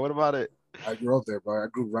 Yeah. What about it? I grew up there, bro. I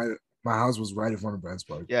grew right. My house was right in front of Branch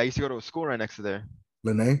Park. Yeah, I used to go to a school right next to there.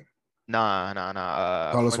 Lene? Nah.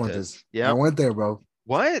 Carlos Fuentes. Yeah. I went there, bro.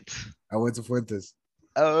 What? I went to Fuentes.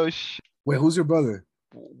 Oh shit. Wait, who's your brother?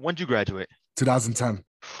 When'd you graduate? 2010.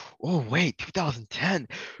 Oh wait, 2010.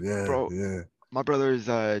 Yeah, Bro, yeah. my brother is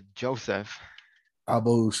Joseph.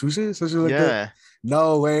 Abu Shusha, something like that. Yeah.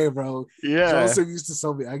 No way, bro. Yeah. Joseph used to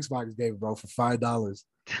sell me Xbox game, bro, for $5.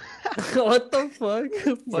 What the fuck?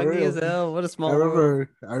 For Funny as real. hell. What a small world.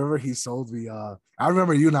 I remember he sold me I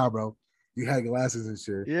remember you now, bro. You had glasses and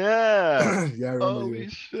shit. Yeah. Yeah, I remember Holy you.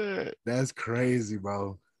 shit. That's crazy,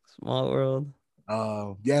 bro. Small world.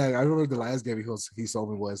 Yeah, I remember the last game he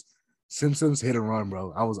sold me was Simpsons Hit and Run,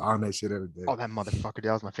 bro. I was on that shit every day. Oh, that motherfucker.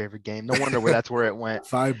 That was my favorite game. No wonder that's where it went.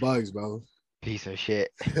 $5, bro. Piece of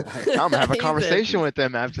shit. I'm gonna have a conversation with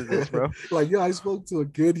them after this, bro. Like, yeah, I spoke to a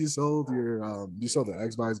kid. You sold the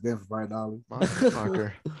Xbox game for $5.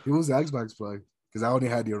 Motherfucker. It was the Xbox play because I only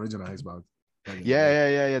had the original Xbox.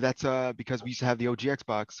 Yeah. That's because we used to have the OG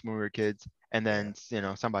Xbox when we were kids, and then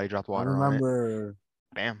somebody dropped water on it.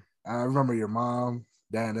 Bam. I remember your mom.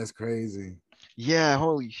 Damn, that's crazy. Yeah,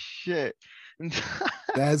 holy shit.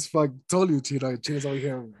 That's fuck. Told you, Chino. Chino's over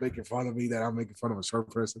here making fun of me that I'm making fun of a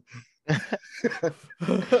short person.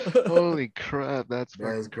 Holy crap, that's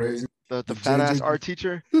crazy. Crazy. The fat ass art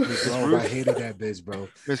teacher, Miss Ruth. I hated that bitch, bro.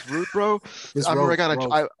 Miss Ruth, bro. Miss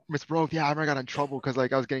Rove, Miss Rove. Yeah, I remember I got in trouble because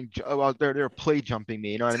like I was getting, they were play jumping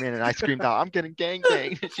me. You know what I mean? And I screamed out, "I'm getting gang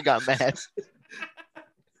banged." And she got mad.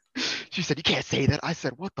 She said, "You can't say that." I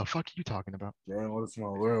said, "What the fuck are you talking about?" Man, what a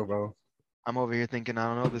small world, bro. I'm over here thinking, I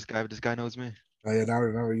don't know this guy, but this guy knows me. Oh yeah, now I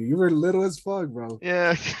remember you. You were little as fuck, bro.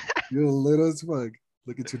 Yeah. You were little as fuck.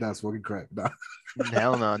 Look at you now smoking crack. Nah.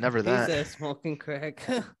 Hell no, never that. He said smoking crack.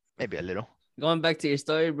 Maybe a little. Going back to your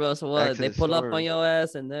story, bro. So what? They pull up on your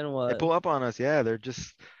ass, and then what? They pull up on us. Yeah, they're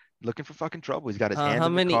just looking for fucking trouble. He's got his hand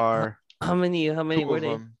in the car. How many were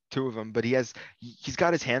they? Two of them. But he's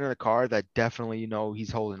got his hand in the car that definitely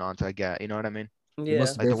he's holding on to. I get. You know what I mean? Yeah.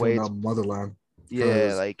 Must have been from the motherland.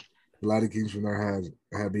 Yeah, like a lot of kids from there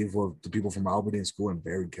had beef with the people from Albany in school and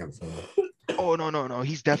Barry, California. Oh no.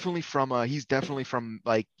 He's definitely from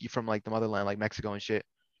like the motherland, like Mexico and shit.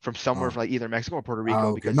 From somewhere from like either Mexico or Puerto Rico.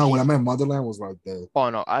 Okay. Because when I meant motherland was like the I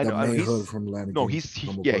know main hood from Atlantic. No, he's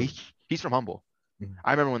from Humble. Mm-hmm.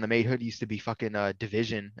 I remember when the main hood used to be fucking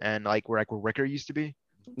Division and like where Ricker used to be.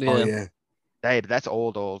 Yeah. Oh yeah. Hey, that's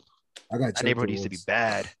old. I got that neighborhood used to be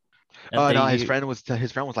bad. Oh no, his friend was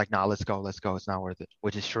like, nah, let's go, it's not worth it,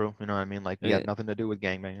 which is true. You know what I mean? Like we had nothing to do with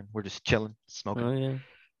gangbanging. We're just chilling, smoking. Oh yeah,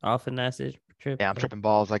 off an acid trip. Yeah, I'm tripping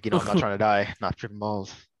balls. Like I'm not trying to die. Not tripping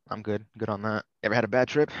balls. I'm good on that. Ever had a bad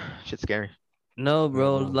trip? Shit's scary. No,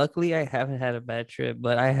 bro. Luckily, I haven't had a bad trip,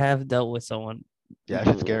 but I have dealt with someone. Yeah,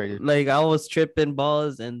 shit's scary, dude. Like I was tripping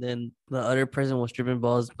balls, and then the other person was tripping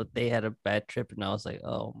balls, but they had a bad trip, and I was like,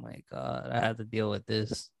 oh my god, I had to deal with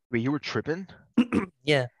this. Wait, you were tripping?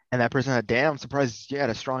 Yeah. And that person had, damn, I'm surprised you had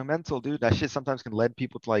a strong mental, dude. That shit sometimes can lead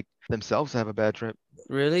people to like themselves to have a bad trip.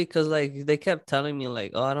 Really? Because like they kept telling me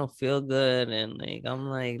like, oh, I don't feel good. And like, I'm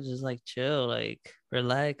like, just like chill, like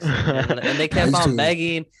relax. And they kept on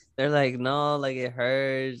begging. They're like, no, like it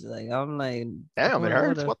hurts. Like, I'm like, damn, it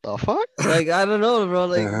hurts. What the fuck? Like, I don't know, bro.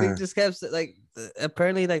 Like they just kept like,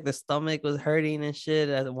 apparently like the stomach was hurting and shit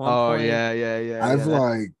at one point. Oh yeah. I've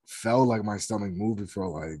like felt like my stomach move before,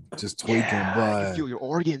 like just tweaking, but you feel your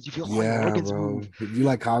organs. You feel all your organs move. If you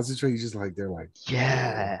like concentrate, you just like they're like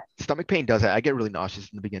stomach pain does that. I get really nauseous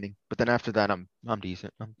in the beginning, but then after that, I'm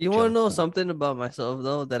decent. You want to know something about myself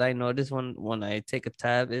though that I notice when I take a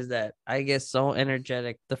tab is that I get so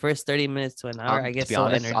energetic. The first 30 minutes to an hour, I get so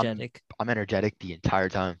energetic. I'm energetic the entire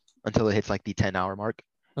time until it hits like the 10-hour mark.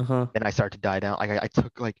 Then I start to die down. Like I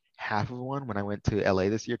took like half of one when I went to LA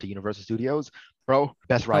this year to Universal Studios. Bro,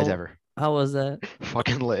 best rides ever. How was that?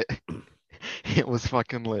 Fucking lit. It was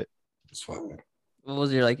fucking lit. It's fun. What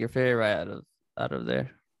was your favorite ride out of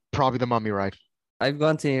there? Probably the Mummy ride. I've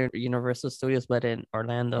gone to Universal Studios, but in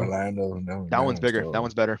Orlando. No, that one's bigger. That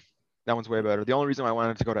one's better. That one's way better. The only reason I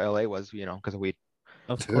wanted to go to LA was because of weed.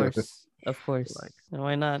 Of course. Like,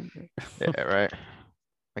 why not? Yeah, right.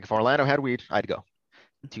 Like if Orlando had weed, I'd go.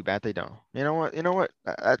 Too bad they don't. You know what?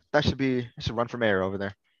 That should run for mayor over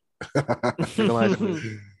there.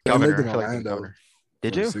 Governor.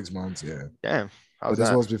 Did you? 6 months, yeah. Damn.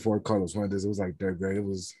 This was before Carlos Fuentes. It was like third grade. It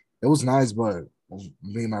was nice, but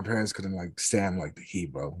me and my parents couldn't like stand like the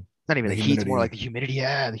heat, bro. Not even the heat, it's more like the humidity.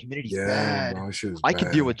 Yeah, the humidity's bad. Bro, I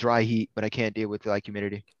can deal with dry heat, but I can't deal with like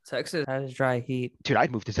humidity. Texas has dry heat. Dude,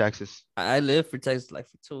 I'd move to Texas. I lived for Texas like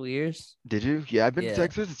for 2 years. Did you? Yeah, I've been to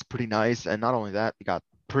Texas. It's pretty nice. And not only that, they got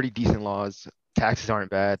pretty decent laws. Taxes aren't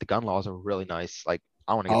bad. The gun laws are really nice. Like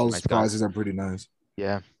I want to get all some nice guns. prices are pretty nice.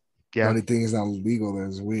 Yeah. The only thing is not legal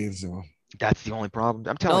is weed, so That's the only problem.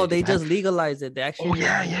 I'm telling No, you. they Japan- just legalized it. They actually Oh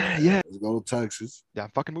yeah, yeah, yeah. Let's go to Texas. Yeah,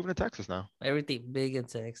 I'm fucking moving to Texas now. everything big in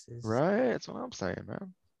Texas. Right? That's what I'm saying,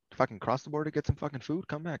 man. Fucking cross the border, get some fucking food,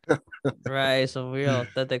 come back. Right, some real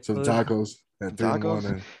authentic Some food. tacos at Some 3 in the tacos.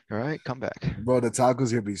 morning. All right, come back. Bro, the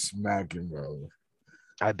tacos here be smacking, bro.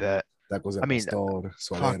 I bet. Tacos I al mean, pastor,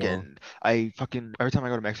 suadero. I fucking every time I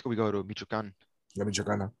go to Mexico, we go to Michoacan. Yeah,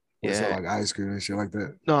 Michoacana. Where they sell Yeah. like ice cream and shit like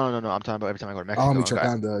that. No. I'm talking about every time I go to Oh, Mexico.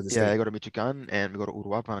 Michoacan, the Yeah, I state. go to Michoacan and we go to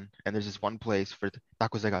Uruapan, and there's this one place for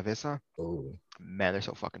tacos de cabeza. Oh, Man, they're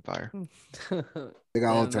so fucking fire. they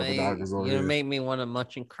got all That type of tacos over you here. make me want to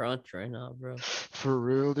munch and crunch right now, bro. For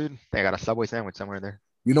real, dude. They got a Subway sandwich somewhere in there.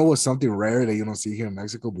 You know what's something rare that you don't see here in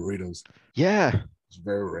Mexico? Burritos. Yeah. It's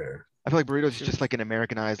very rare. I feel like burritos is True. just like an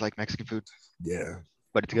Americanized like Mexican food, Yeah.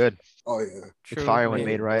 but it's good. Oh yeah. It's fire when Yeah,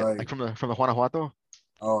 made right. right. Like from the Guanajuato.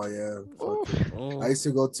 Oh yeah. Ooh. Fuck. Oh. I used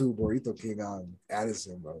to go to Burrito King on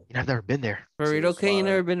Addison, bro. You know, I've never been there. Burrito it's King, you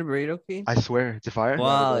fire. never been to Burrito King? I swear, it's a fire.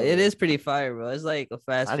 Wow, gotta go it there. is pretty fire, bro. It's like a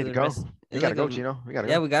fast I need to food go. rest- We it's gotta like go, a- Chino. We gotta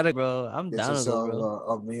Yeah, go. we gotta, bro. I'm Get down to go, yourself bro.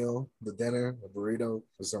 a meal, the dinner, a burrito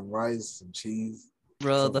with some rice, some cheese.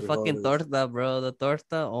 Bro, the some fucking frijoles. torta, bro. The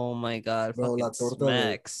torta. Oh my god, Bro, fucking la torta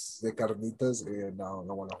smacks. de carnitas and la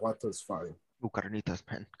Guanajuato is fire. Ooh, carnitas,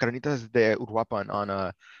 man. Carnitas de Uruapan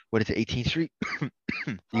on what is it, 18th Street?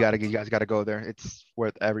 You guys gotta go there. It's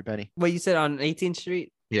worth every penny. What you said on 18th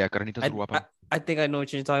Street? Yeah, Carnitas Uruapan. I think I know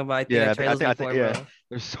what you're talking about. I think Yeah, I I tried those before, yeah. bro.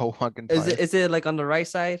 They're so fucking Is fire. it like on the right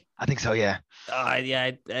side? I think so, yeah.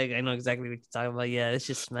 Yeah, I know exactly what you're talking about. Yeah, it's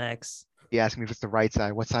just smacks. You ask me if it's the right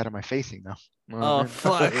side. What side am I facing now? You know what I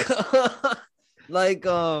Oh mean? fuck. Like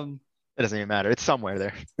It doesn't even matter. It's somewhere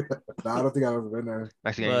there. Nah, I don't think I've ever been there.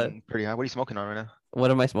 Actually, But- getting pretty high. What are you smoking on right now? what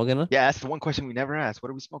am I smoking on? Yeah, that's the one question we never asked. What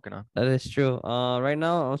are we smoking on? That is true. Right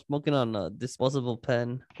now I'm smoking on a disposable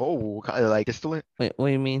pen. Oh, kind of like distillate. Wait, what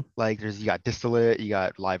do you mean? Like you got distillate, you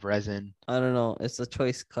got live resin. I don't know. It's a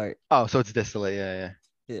choice cart. Oh, so it's distillate. Yeah.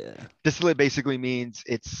 Yeah. Distillate basically means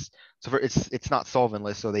it's not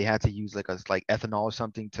solventless, so they had to use like ethanol or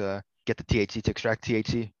something to get the THC to extract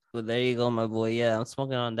THC. Well, there you go, my boy. Yeah, I'm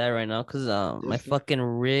smoking on that right now because my Yes, sir. fucking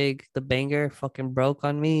rig, the banger, fucking broke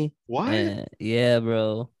on me. What? And yeah,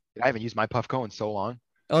 bro. I haven't used my Puffco in so long.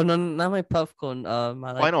 Oh no, not my puff cone.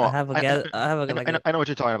 My like, I know. I have a gather. I have a I know, like. I know, I know what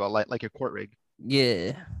you're talking about, like your quart rig.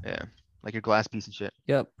 Yeah. Yeah, like your glass piece and shit.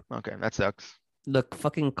 Yep. Okay, that sucks. Look,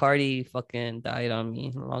 fucking Cardi fucking died on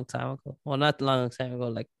me a long time ago. Well, not a long time ago.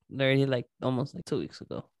 Like literally, like almost like 2 weeks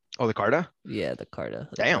ago. Oh, the Carta? Yeah, the Carta.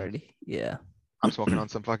 The Damn. Cardi. Yeah. I'm smoking on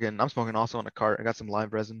some fucking. I'm smoking also on a cart. I got some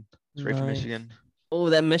live resin straight from Nice. Michigan. Oh,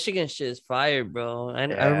 that Michigan shit is fire, bro. I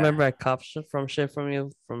Yeah. remember I copped shit from you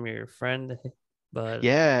from your friend, but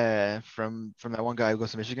Yeah, from that one guy who goes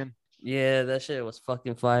to Michigan. yeah, that shit was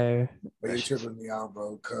fucking fire. But you're That shit's- tripping me out,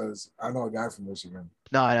 bro, because I know a guy from Michigan.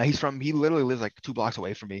 No, he literally lives like 2 blocks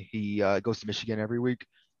away from me. He goes to Michigan every week,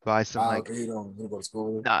 buys some like. Okay, you don't go to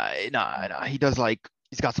school. Nah. He does like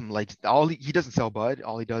he's got some like he doesn't sell bud.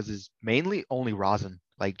 All he does is mainly only rosin,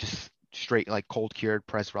 like just straight like cold cured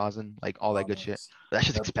pressed rosin, like all that good shit. That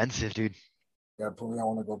shit's Yep. expensive, dude. Yeah, put me. I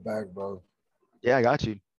want to go back, bro. Yeah, I got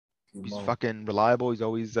you. Keep He's on. fucking reliable. He's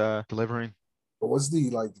always delivering. But what's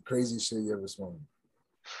the craziest shit you ever smoked?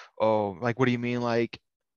 Oh, like what do you mean? Like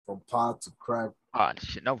From pot to crack.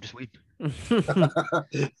 shit, no, just weed.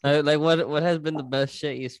 Like what has been the best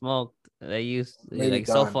shit you smoked that you Maybe like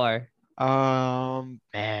so done. far?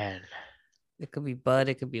 Man, It could be bud,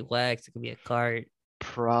 it could be wax, it could be a cart.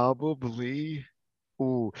 probably.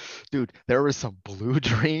 Ooh, dude, there was some Blue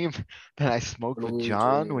Dream that I smoked with Blue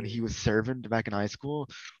John when Dream. he was serving back in high school.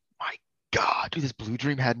 My God, dude, this Blue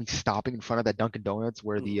Dream had me stopping in front of that Dunkin' Donuts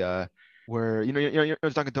where where you know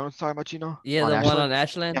Dunkin' Donuts talking about, Yeah, on the one Ashland? on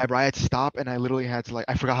Ashland. Yeah, bro, I had to stop and I literally had to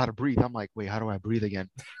I forgot how to breathe. I'm like, wait, how do I breathe again?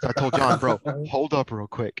 So I told John, bro, hold up real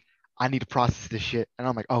quick. I need to process this shit. And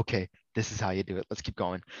I'm like, okay, this is how you do it. Let's keep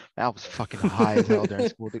going. That was fucking high as hell during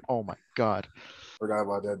school, dude. Oh my God. Forgot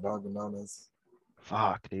about that Dunkin' Donuts.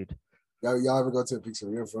 Fuck, dude. Y'all ever go to a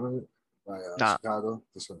pizzeria in front of it? Like Nah. Chicago?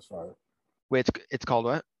 This was fire. Wait, it's called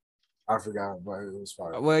what? I forgot, but it was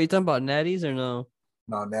fire. What are you talking about? Natties or no?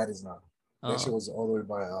 No, Natty's not. That shit Oh. was all the way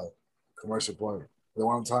by Commercial Point. The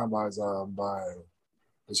one I'm talking about is by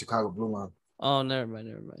the Chicago Blue Line. Oh, never mind.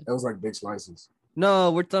 It was like big slices.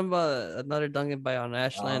 No, we're talking about another Dunkin' by on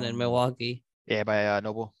Ashland and Milwaukee. Yeah, by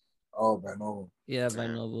Noble. Oh, man, no. Yeah, by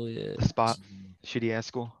Noble. Yeah. The spot. Shitty ass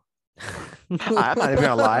school. I'm not even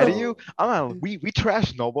gonna lie to you. We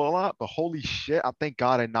trash Noble a lot, but holy shit, I thank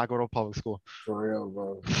God I did not go to a public school. For real,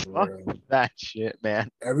 bro. For Fuck real. that shit, man.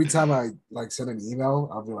 Every time I send an email,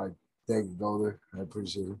 I'll be like, thank you, go there. I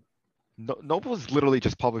appreciate it. Noble is literally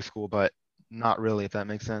just public school, but not really, if that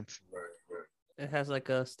makes sense. Right. It has like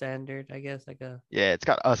a standard, I guess, like a. Yeah, it's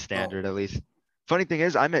got a Oh, standard at least. Funny thing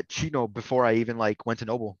is, I met Chino before I even like went to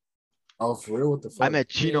Noble. oh, for real? What the I fuck? met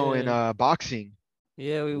Chino in Yeah, boxing.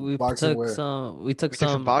 yeah. We Boxing took where? some. We took We took some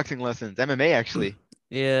some. boxing lessons, MMA actually.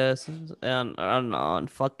 Yes, on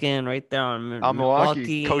fucking right there on Milwaukee,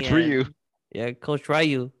 Milwaukee Coach Ryu. and yeah, Coach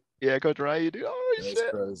Ryu. Yeah, Coach Ryu, dude. Oh That's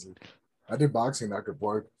shit. crazy. I did boxing after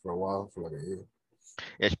work for a while, for like a year.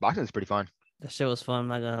 Yeah, boxing is pretty fun. That shit was fun. I'm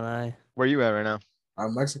not gonna lie. Where you at right now? I'm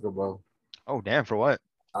in Mexico, bro. Oh, damn, for what?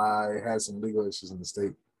 I had some legal issues in the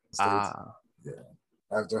states. Ah, Yeah,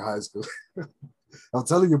 after high school. I'm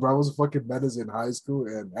telling you, bro, I was a fucking menace in high school.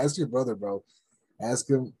 And ask your brother, bro. Ask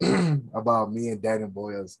him about me and Daniel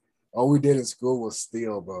Boyas. All we did in school was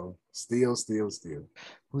steal, bro. Steal.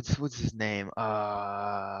 what's his name?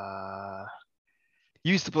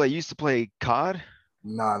 Used to play COD.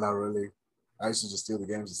 Nah, not really. I used to just steal the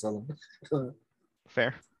games and sell them.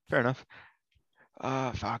 Fair, fair enough.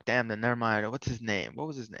 Fuck, damn. Then never mind. What's his name? What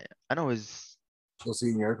was his name? I know his. Go see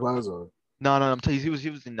in your class, or No. I'm telling you, he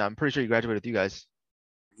was in. I'm pretty sure he graduated with you guys.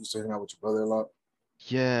 you used to hang out with your brother a lot.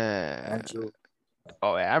 Yeah. Andrew.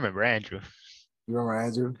 Oh, yeah, I remember Andrew. You remember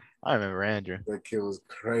Andrew? I remember Andrew. That kid was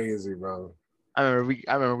crazy, bro. I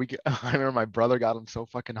remember my brother got him so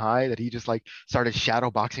fucking high that he just like started shadow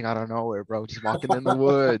boxing out of nowhere, bro. Just walking in the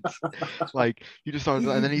woods. Like he just started,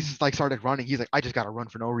 and then he just like started running. He's like, I just gotta run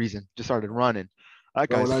for no reason. Just started running. That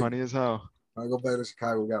Bro, guy's like, funny as hell. when I go back to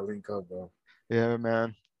Chicago, we got link up, bro. Yeah,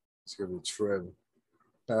 man. It's gonna be a trip.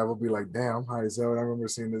 I will be like, damn, I'm high as hell. And I remember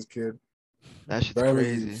seeing this kid That shit's barely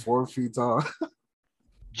crazy. 4 feet tall.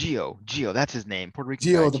 Gio, that's his name. Puerto Rican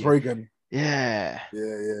Gio guy, the Gio. Breakin. Yeah,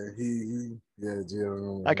 Yeah,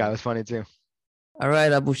 Gio. that guy was funny too. All right,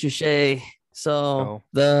 Abu Shishay. So Oh,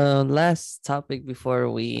 the last topic before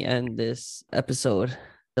we end this episode,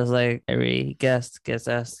 just like every guest gets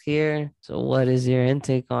asked here. So what is your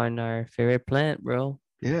intake on our favorite plant, bro?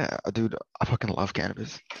 yeah, dude, I fucking love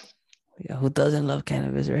cannabis. Yeah, who doesn't love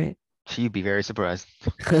cannabis, right? She'd be very surprised.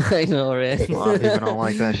 I know, right? A lot of people don't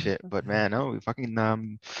like that shit, but man, no, we fucking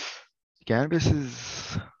cannabis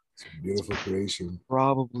is It's a beautiful creation.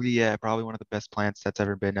 probably one of the best plants that's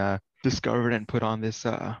ever been discovered and put on this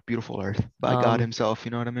beautiful earth by God Um, himself.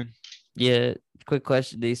 You know what I mean? yeah. Quick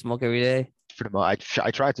question: do you smoke every day? For the most, I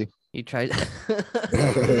try to. You try.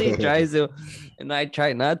 He tries to, and I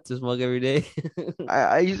try not to smoke every day.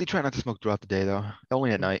 I usually try not to smoke throughout the day though,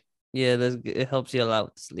 only at night. Yeah, it helps you a lot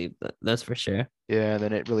with sleep. That's for sure. Yeah, and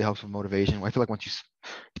then it really helps with motivation. I feel like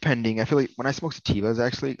depending, I feel like when I smoke sativas,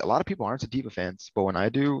 actually, a lot of people aren't sativa fans, but when I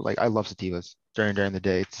do, like, I love sativas during the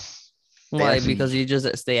day. They Why? actually, Because you just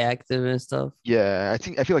stay active and stuff. yeah,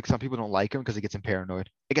 I feel like some people don't like them because it gets them paranoid.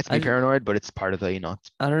 It gets me I paranoid, but it's part of the,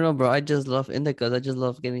 I don't know, bro. I just love indicas. I just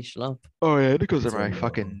love getting slump. oh yeah, indicas are It's my on,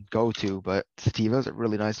 fucking go-to, but sativas are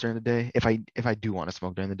really nice during the day. If I do want to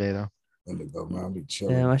smoke during the day though. Indigo, man. I'll be Damn,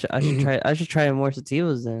 chilling. I should try more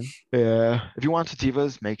sativas then. Yeah. If you want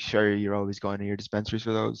sativas, make sure you're always going to your dispensaries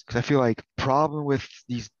for those. Because I feel like problem with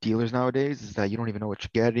these dealers nowadays is that you don't even know what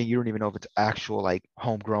you're getting. You don't even know if it's actual like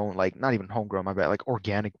homegrown, like not even homegrown, my bad, like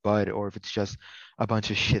organic bud, or if it's just a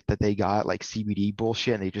bunch of shit that they got like CBD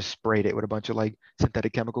bullshit and they just sprayed it with a bunch of like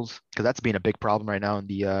synthetic chemicals. Because that's being a big problem right now in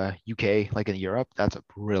the UK, like in Europe. That's a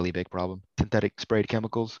really big problem. Synthetic sprayed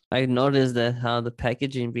chemicals. I noticed that how the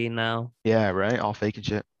packaging be now. Yeah, right. All fake and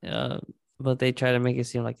shit. But they try to make it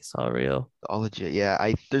seem like it's all real. All legit.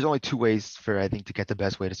 Yeah, there's only two ways for I think to get the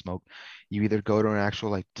best way to smoke. You either go to an actual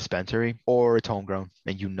like dispensary or it's homegrown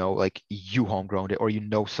and you know like you homegrowned it or you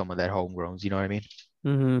know someone that homegrowns, you know what I mean?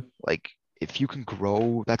 Mm-hmm. Like if you can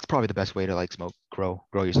grow, that's probably the best way to like smoke, grow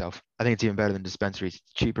yourself. I think it's even better than dispensaries.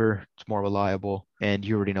 It's cheaper, it's more reliable, and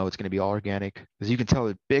you already know it's going to be all organic. Because you can tell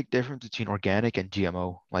a big difference between organic and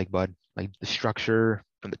GMO, like bud, like the structure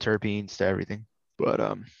from the terpenes to everything.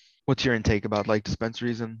 But what's your intake about like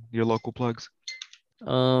dispensaries and your local plugs? The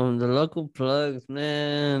local plugs,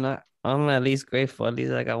 man. I'm at least grateful. At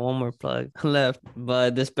least I got one more plug left.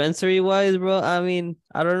 But dispensary wise, bro, I mean,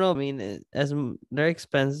 I don't know. I mean, they're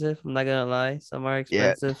expensive. I'm not gonna lie. Some are Yeah.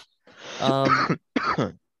 expensive.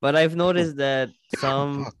 But I've noticed that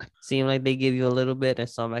some Fuck. seem like they give you a little bit, and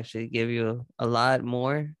some actually give you a lot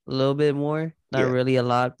more, a little bit more. Not Yeah. really a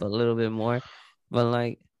lot, but a little bit more. But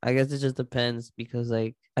like, I guess it just depends because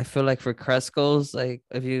like I feel like for Crescos, like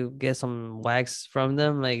if you get some wax from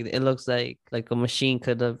them, like it looks like a machine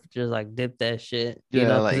could have just like dipped that shit, you Yeah,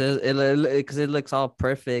 know, like because it looks all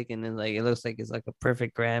perfect and then like it looks like it's like a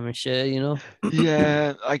perfect gram and shit, you know.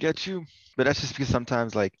 yeah, I get you. But that's just because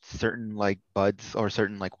sometimes like certain like buds or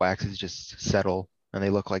certain like waxes just settle and they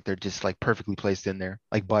look like they're just like perfectly placed in there,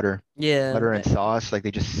 like butter Yeah. and sauce. Like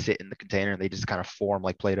they just sit in the container and they just kind of form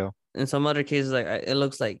like Play-Doh. In some other cases, like it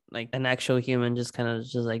looks like an actual human just kind of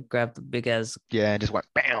just like grabbed the big ass. Yeah, and just went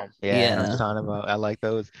bam. Yeah, that's Yeah. what I'm talking about. I like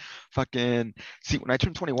those. Fucking see, when I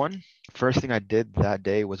turned 21, first thing I did that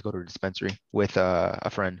day was go to a dispensary with a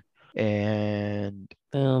friend, and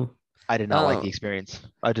Um. I did not like the Oh. experience.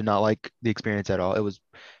 I did not like the experience at all. It was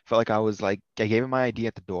felt like I was like I gave him my ID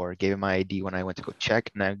at the door, gave him my ID when I went to go check,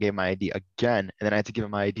 and I gave him my ID again, and then I had to give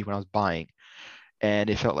him my ID when I was buying. And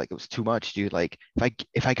it felt like it was too much, dude. Like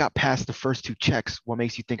if I got past the first two checks, what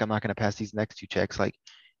makes you think I'm not gonna pass these next two checks? Like,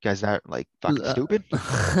 you guys that like fucking stupid?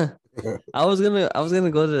 I was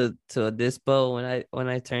gonna go to a dispo when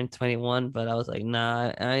I turned 21, but I was like,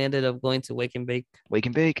 nah. I ended up going to Wake and Bake. Wake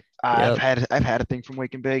and bake. Yep. I've had a thing from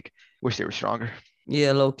Wake and Bake. Wish they were stronger.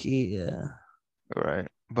 Yeah, low key. Yeah. All right.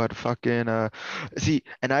 But fucking see,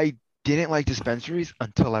 and I didn't like dispensaries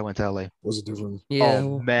until I went to LA. What's the difference? Yeah.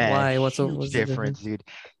 Oh man, Why? huge What's the difference, difference? dude.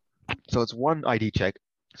 So it's one ID check.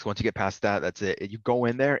 So once you get past that, that's it. You go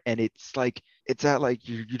in there and it's like it's at like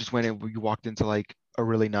you just went in, you walked into like a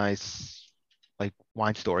really nice like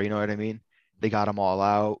wine store, you know what I mean? They got them all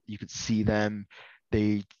out. You could see them.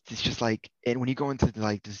 It's just like, and when you go into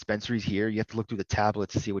like dispensaries here, you have to look through the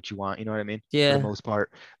tablets to see what you want, you know what I mean? For the Yeah. most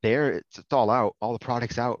part. There, it's all out, all the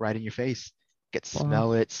products out right in your face. Get Wow.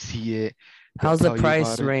 smell it, see it. They'll How's the tell you about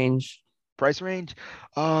price it. range? Price range.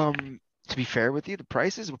 To be fair with you, the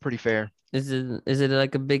prices were pretty fair, Is it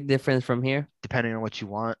like a big difference from here? depending on what you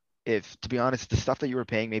want. If, to be honest, the stuff that you were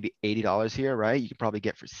paying maybe $80 here, right? You could probably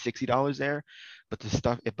get for $60 there. But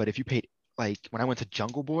but if you paid like when I went to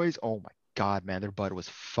Jungle Boys, oh my God, man, their bud was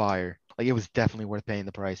fire. Like it was definitely worth paying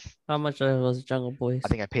the price. How much was Jungle I Boys?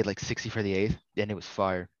 think I paid like 60 for the eighth, and it was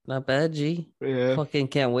fire. Not bad, G. Yeah. Fucking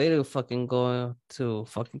can't wait to fucking go to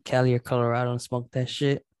fucking Cali or Colorado and smoke that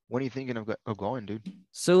shit. When are you thinking of going, dude?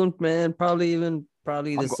 Soon, man. Probably I'm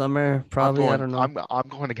this go summer. I'm Probably, I going don't know. I'm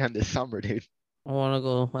going again this summer, dude. I wanna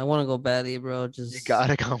go badly, bro. You Just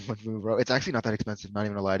gotta come with me, bro. It's actually not that expensive, not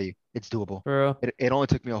even gonna lie to you. It's doable. bro. It only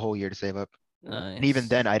took me a whole year to save up. And even Nice.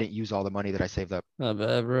 then I didn't use all the money that I saved up. Not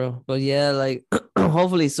bad, bro. But yeah, like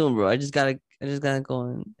hopefully soon, bro. I just gotta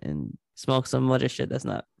go and smoke some other shit that's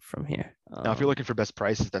not from here. Now, if you're looking for best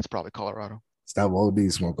prices, that's probably Colorado. Stop OD,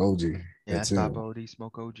 smoke OG. Yeah, That's stop it. OD,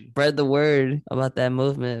 smoke OG. Spread the word about that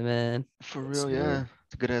movement, man. For That's real, it. yeah.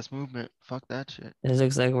 It's a good ass movement. Fuck that shit. It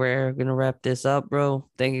looks like we're gonna wrap this up, bro.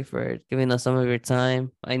 Thank you for giving us some of your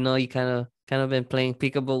time. I know you kind of been playing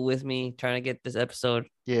peekaboo with me, trying to get this episode,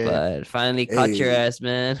 Yeah. but finally caught your Hey, ass,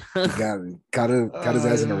 man. he got his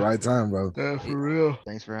ass in the Yeah. right time, bro. Yeah, for real.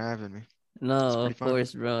 Thanks for having me. It's No, pretty of fun.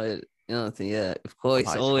 course, bro. Yeah, of I'm course,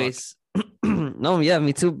 high as fuck. always. No, yeah,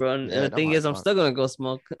 me too, bro. And Yeah, the I'm thing high is, as I'm fuck. still gonna go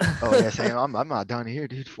smoke. Oh yeah, same. I'm not done here,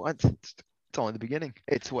 dude. What? It's only the beginning.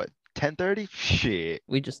 It's what, 10:30? Shit.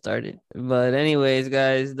 We just started. But anyways,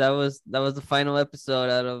 guys, that was the final episode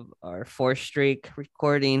out of our fourth streak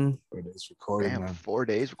recording. But it's recorded, Damn, man. 4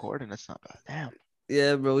 days recording. That's not bad. Damn.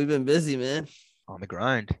 Yeah, bro, we've been busy, man. On the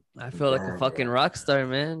grind. I feel like a fucking rock star,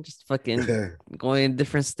 man. Just fucking Yeah. going in a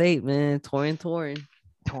different state, man. Touring.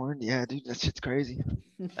 Torn. Yeah, dude, that shit's crazy.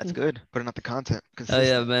 That's good. Putting out the content. Oh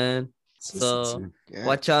yeah, Consistent. man. So Consistency. Yeah.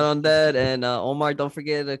 watch out on that. And Omar, don't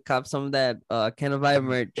forget to cop some of that CANNABIS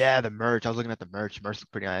merch. Yeah, the merch. I was looking at the merch. Merch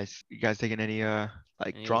look pretty nice. You guys taking any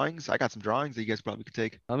like Any- drawings? I got some drawings that you guys probably could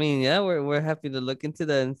take. I mean, yeah, we're happy to look into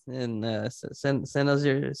that and send us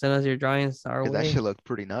your drawings our 'Cause that way. shit looked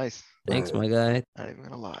pretty nice. Thanks, my guy. Not even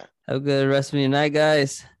gonna lie. Have a good rest of your night,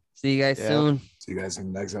 guys. See you guys Yeah. soon. See you guys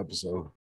in the next episode.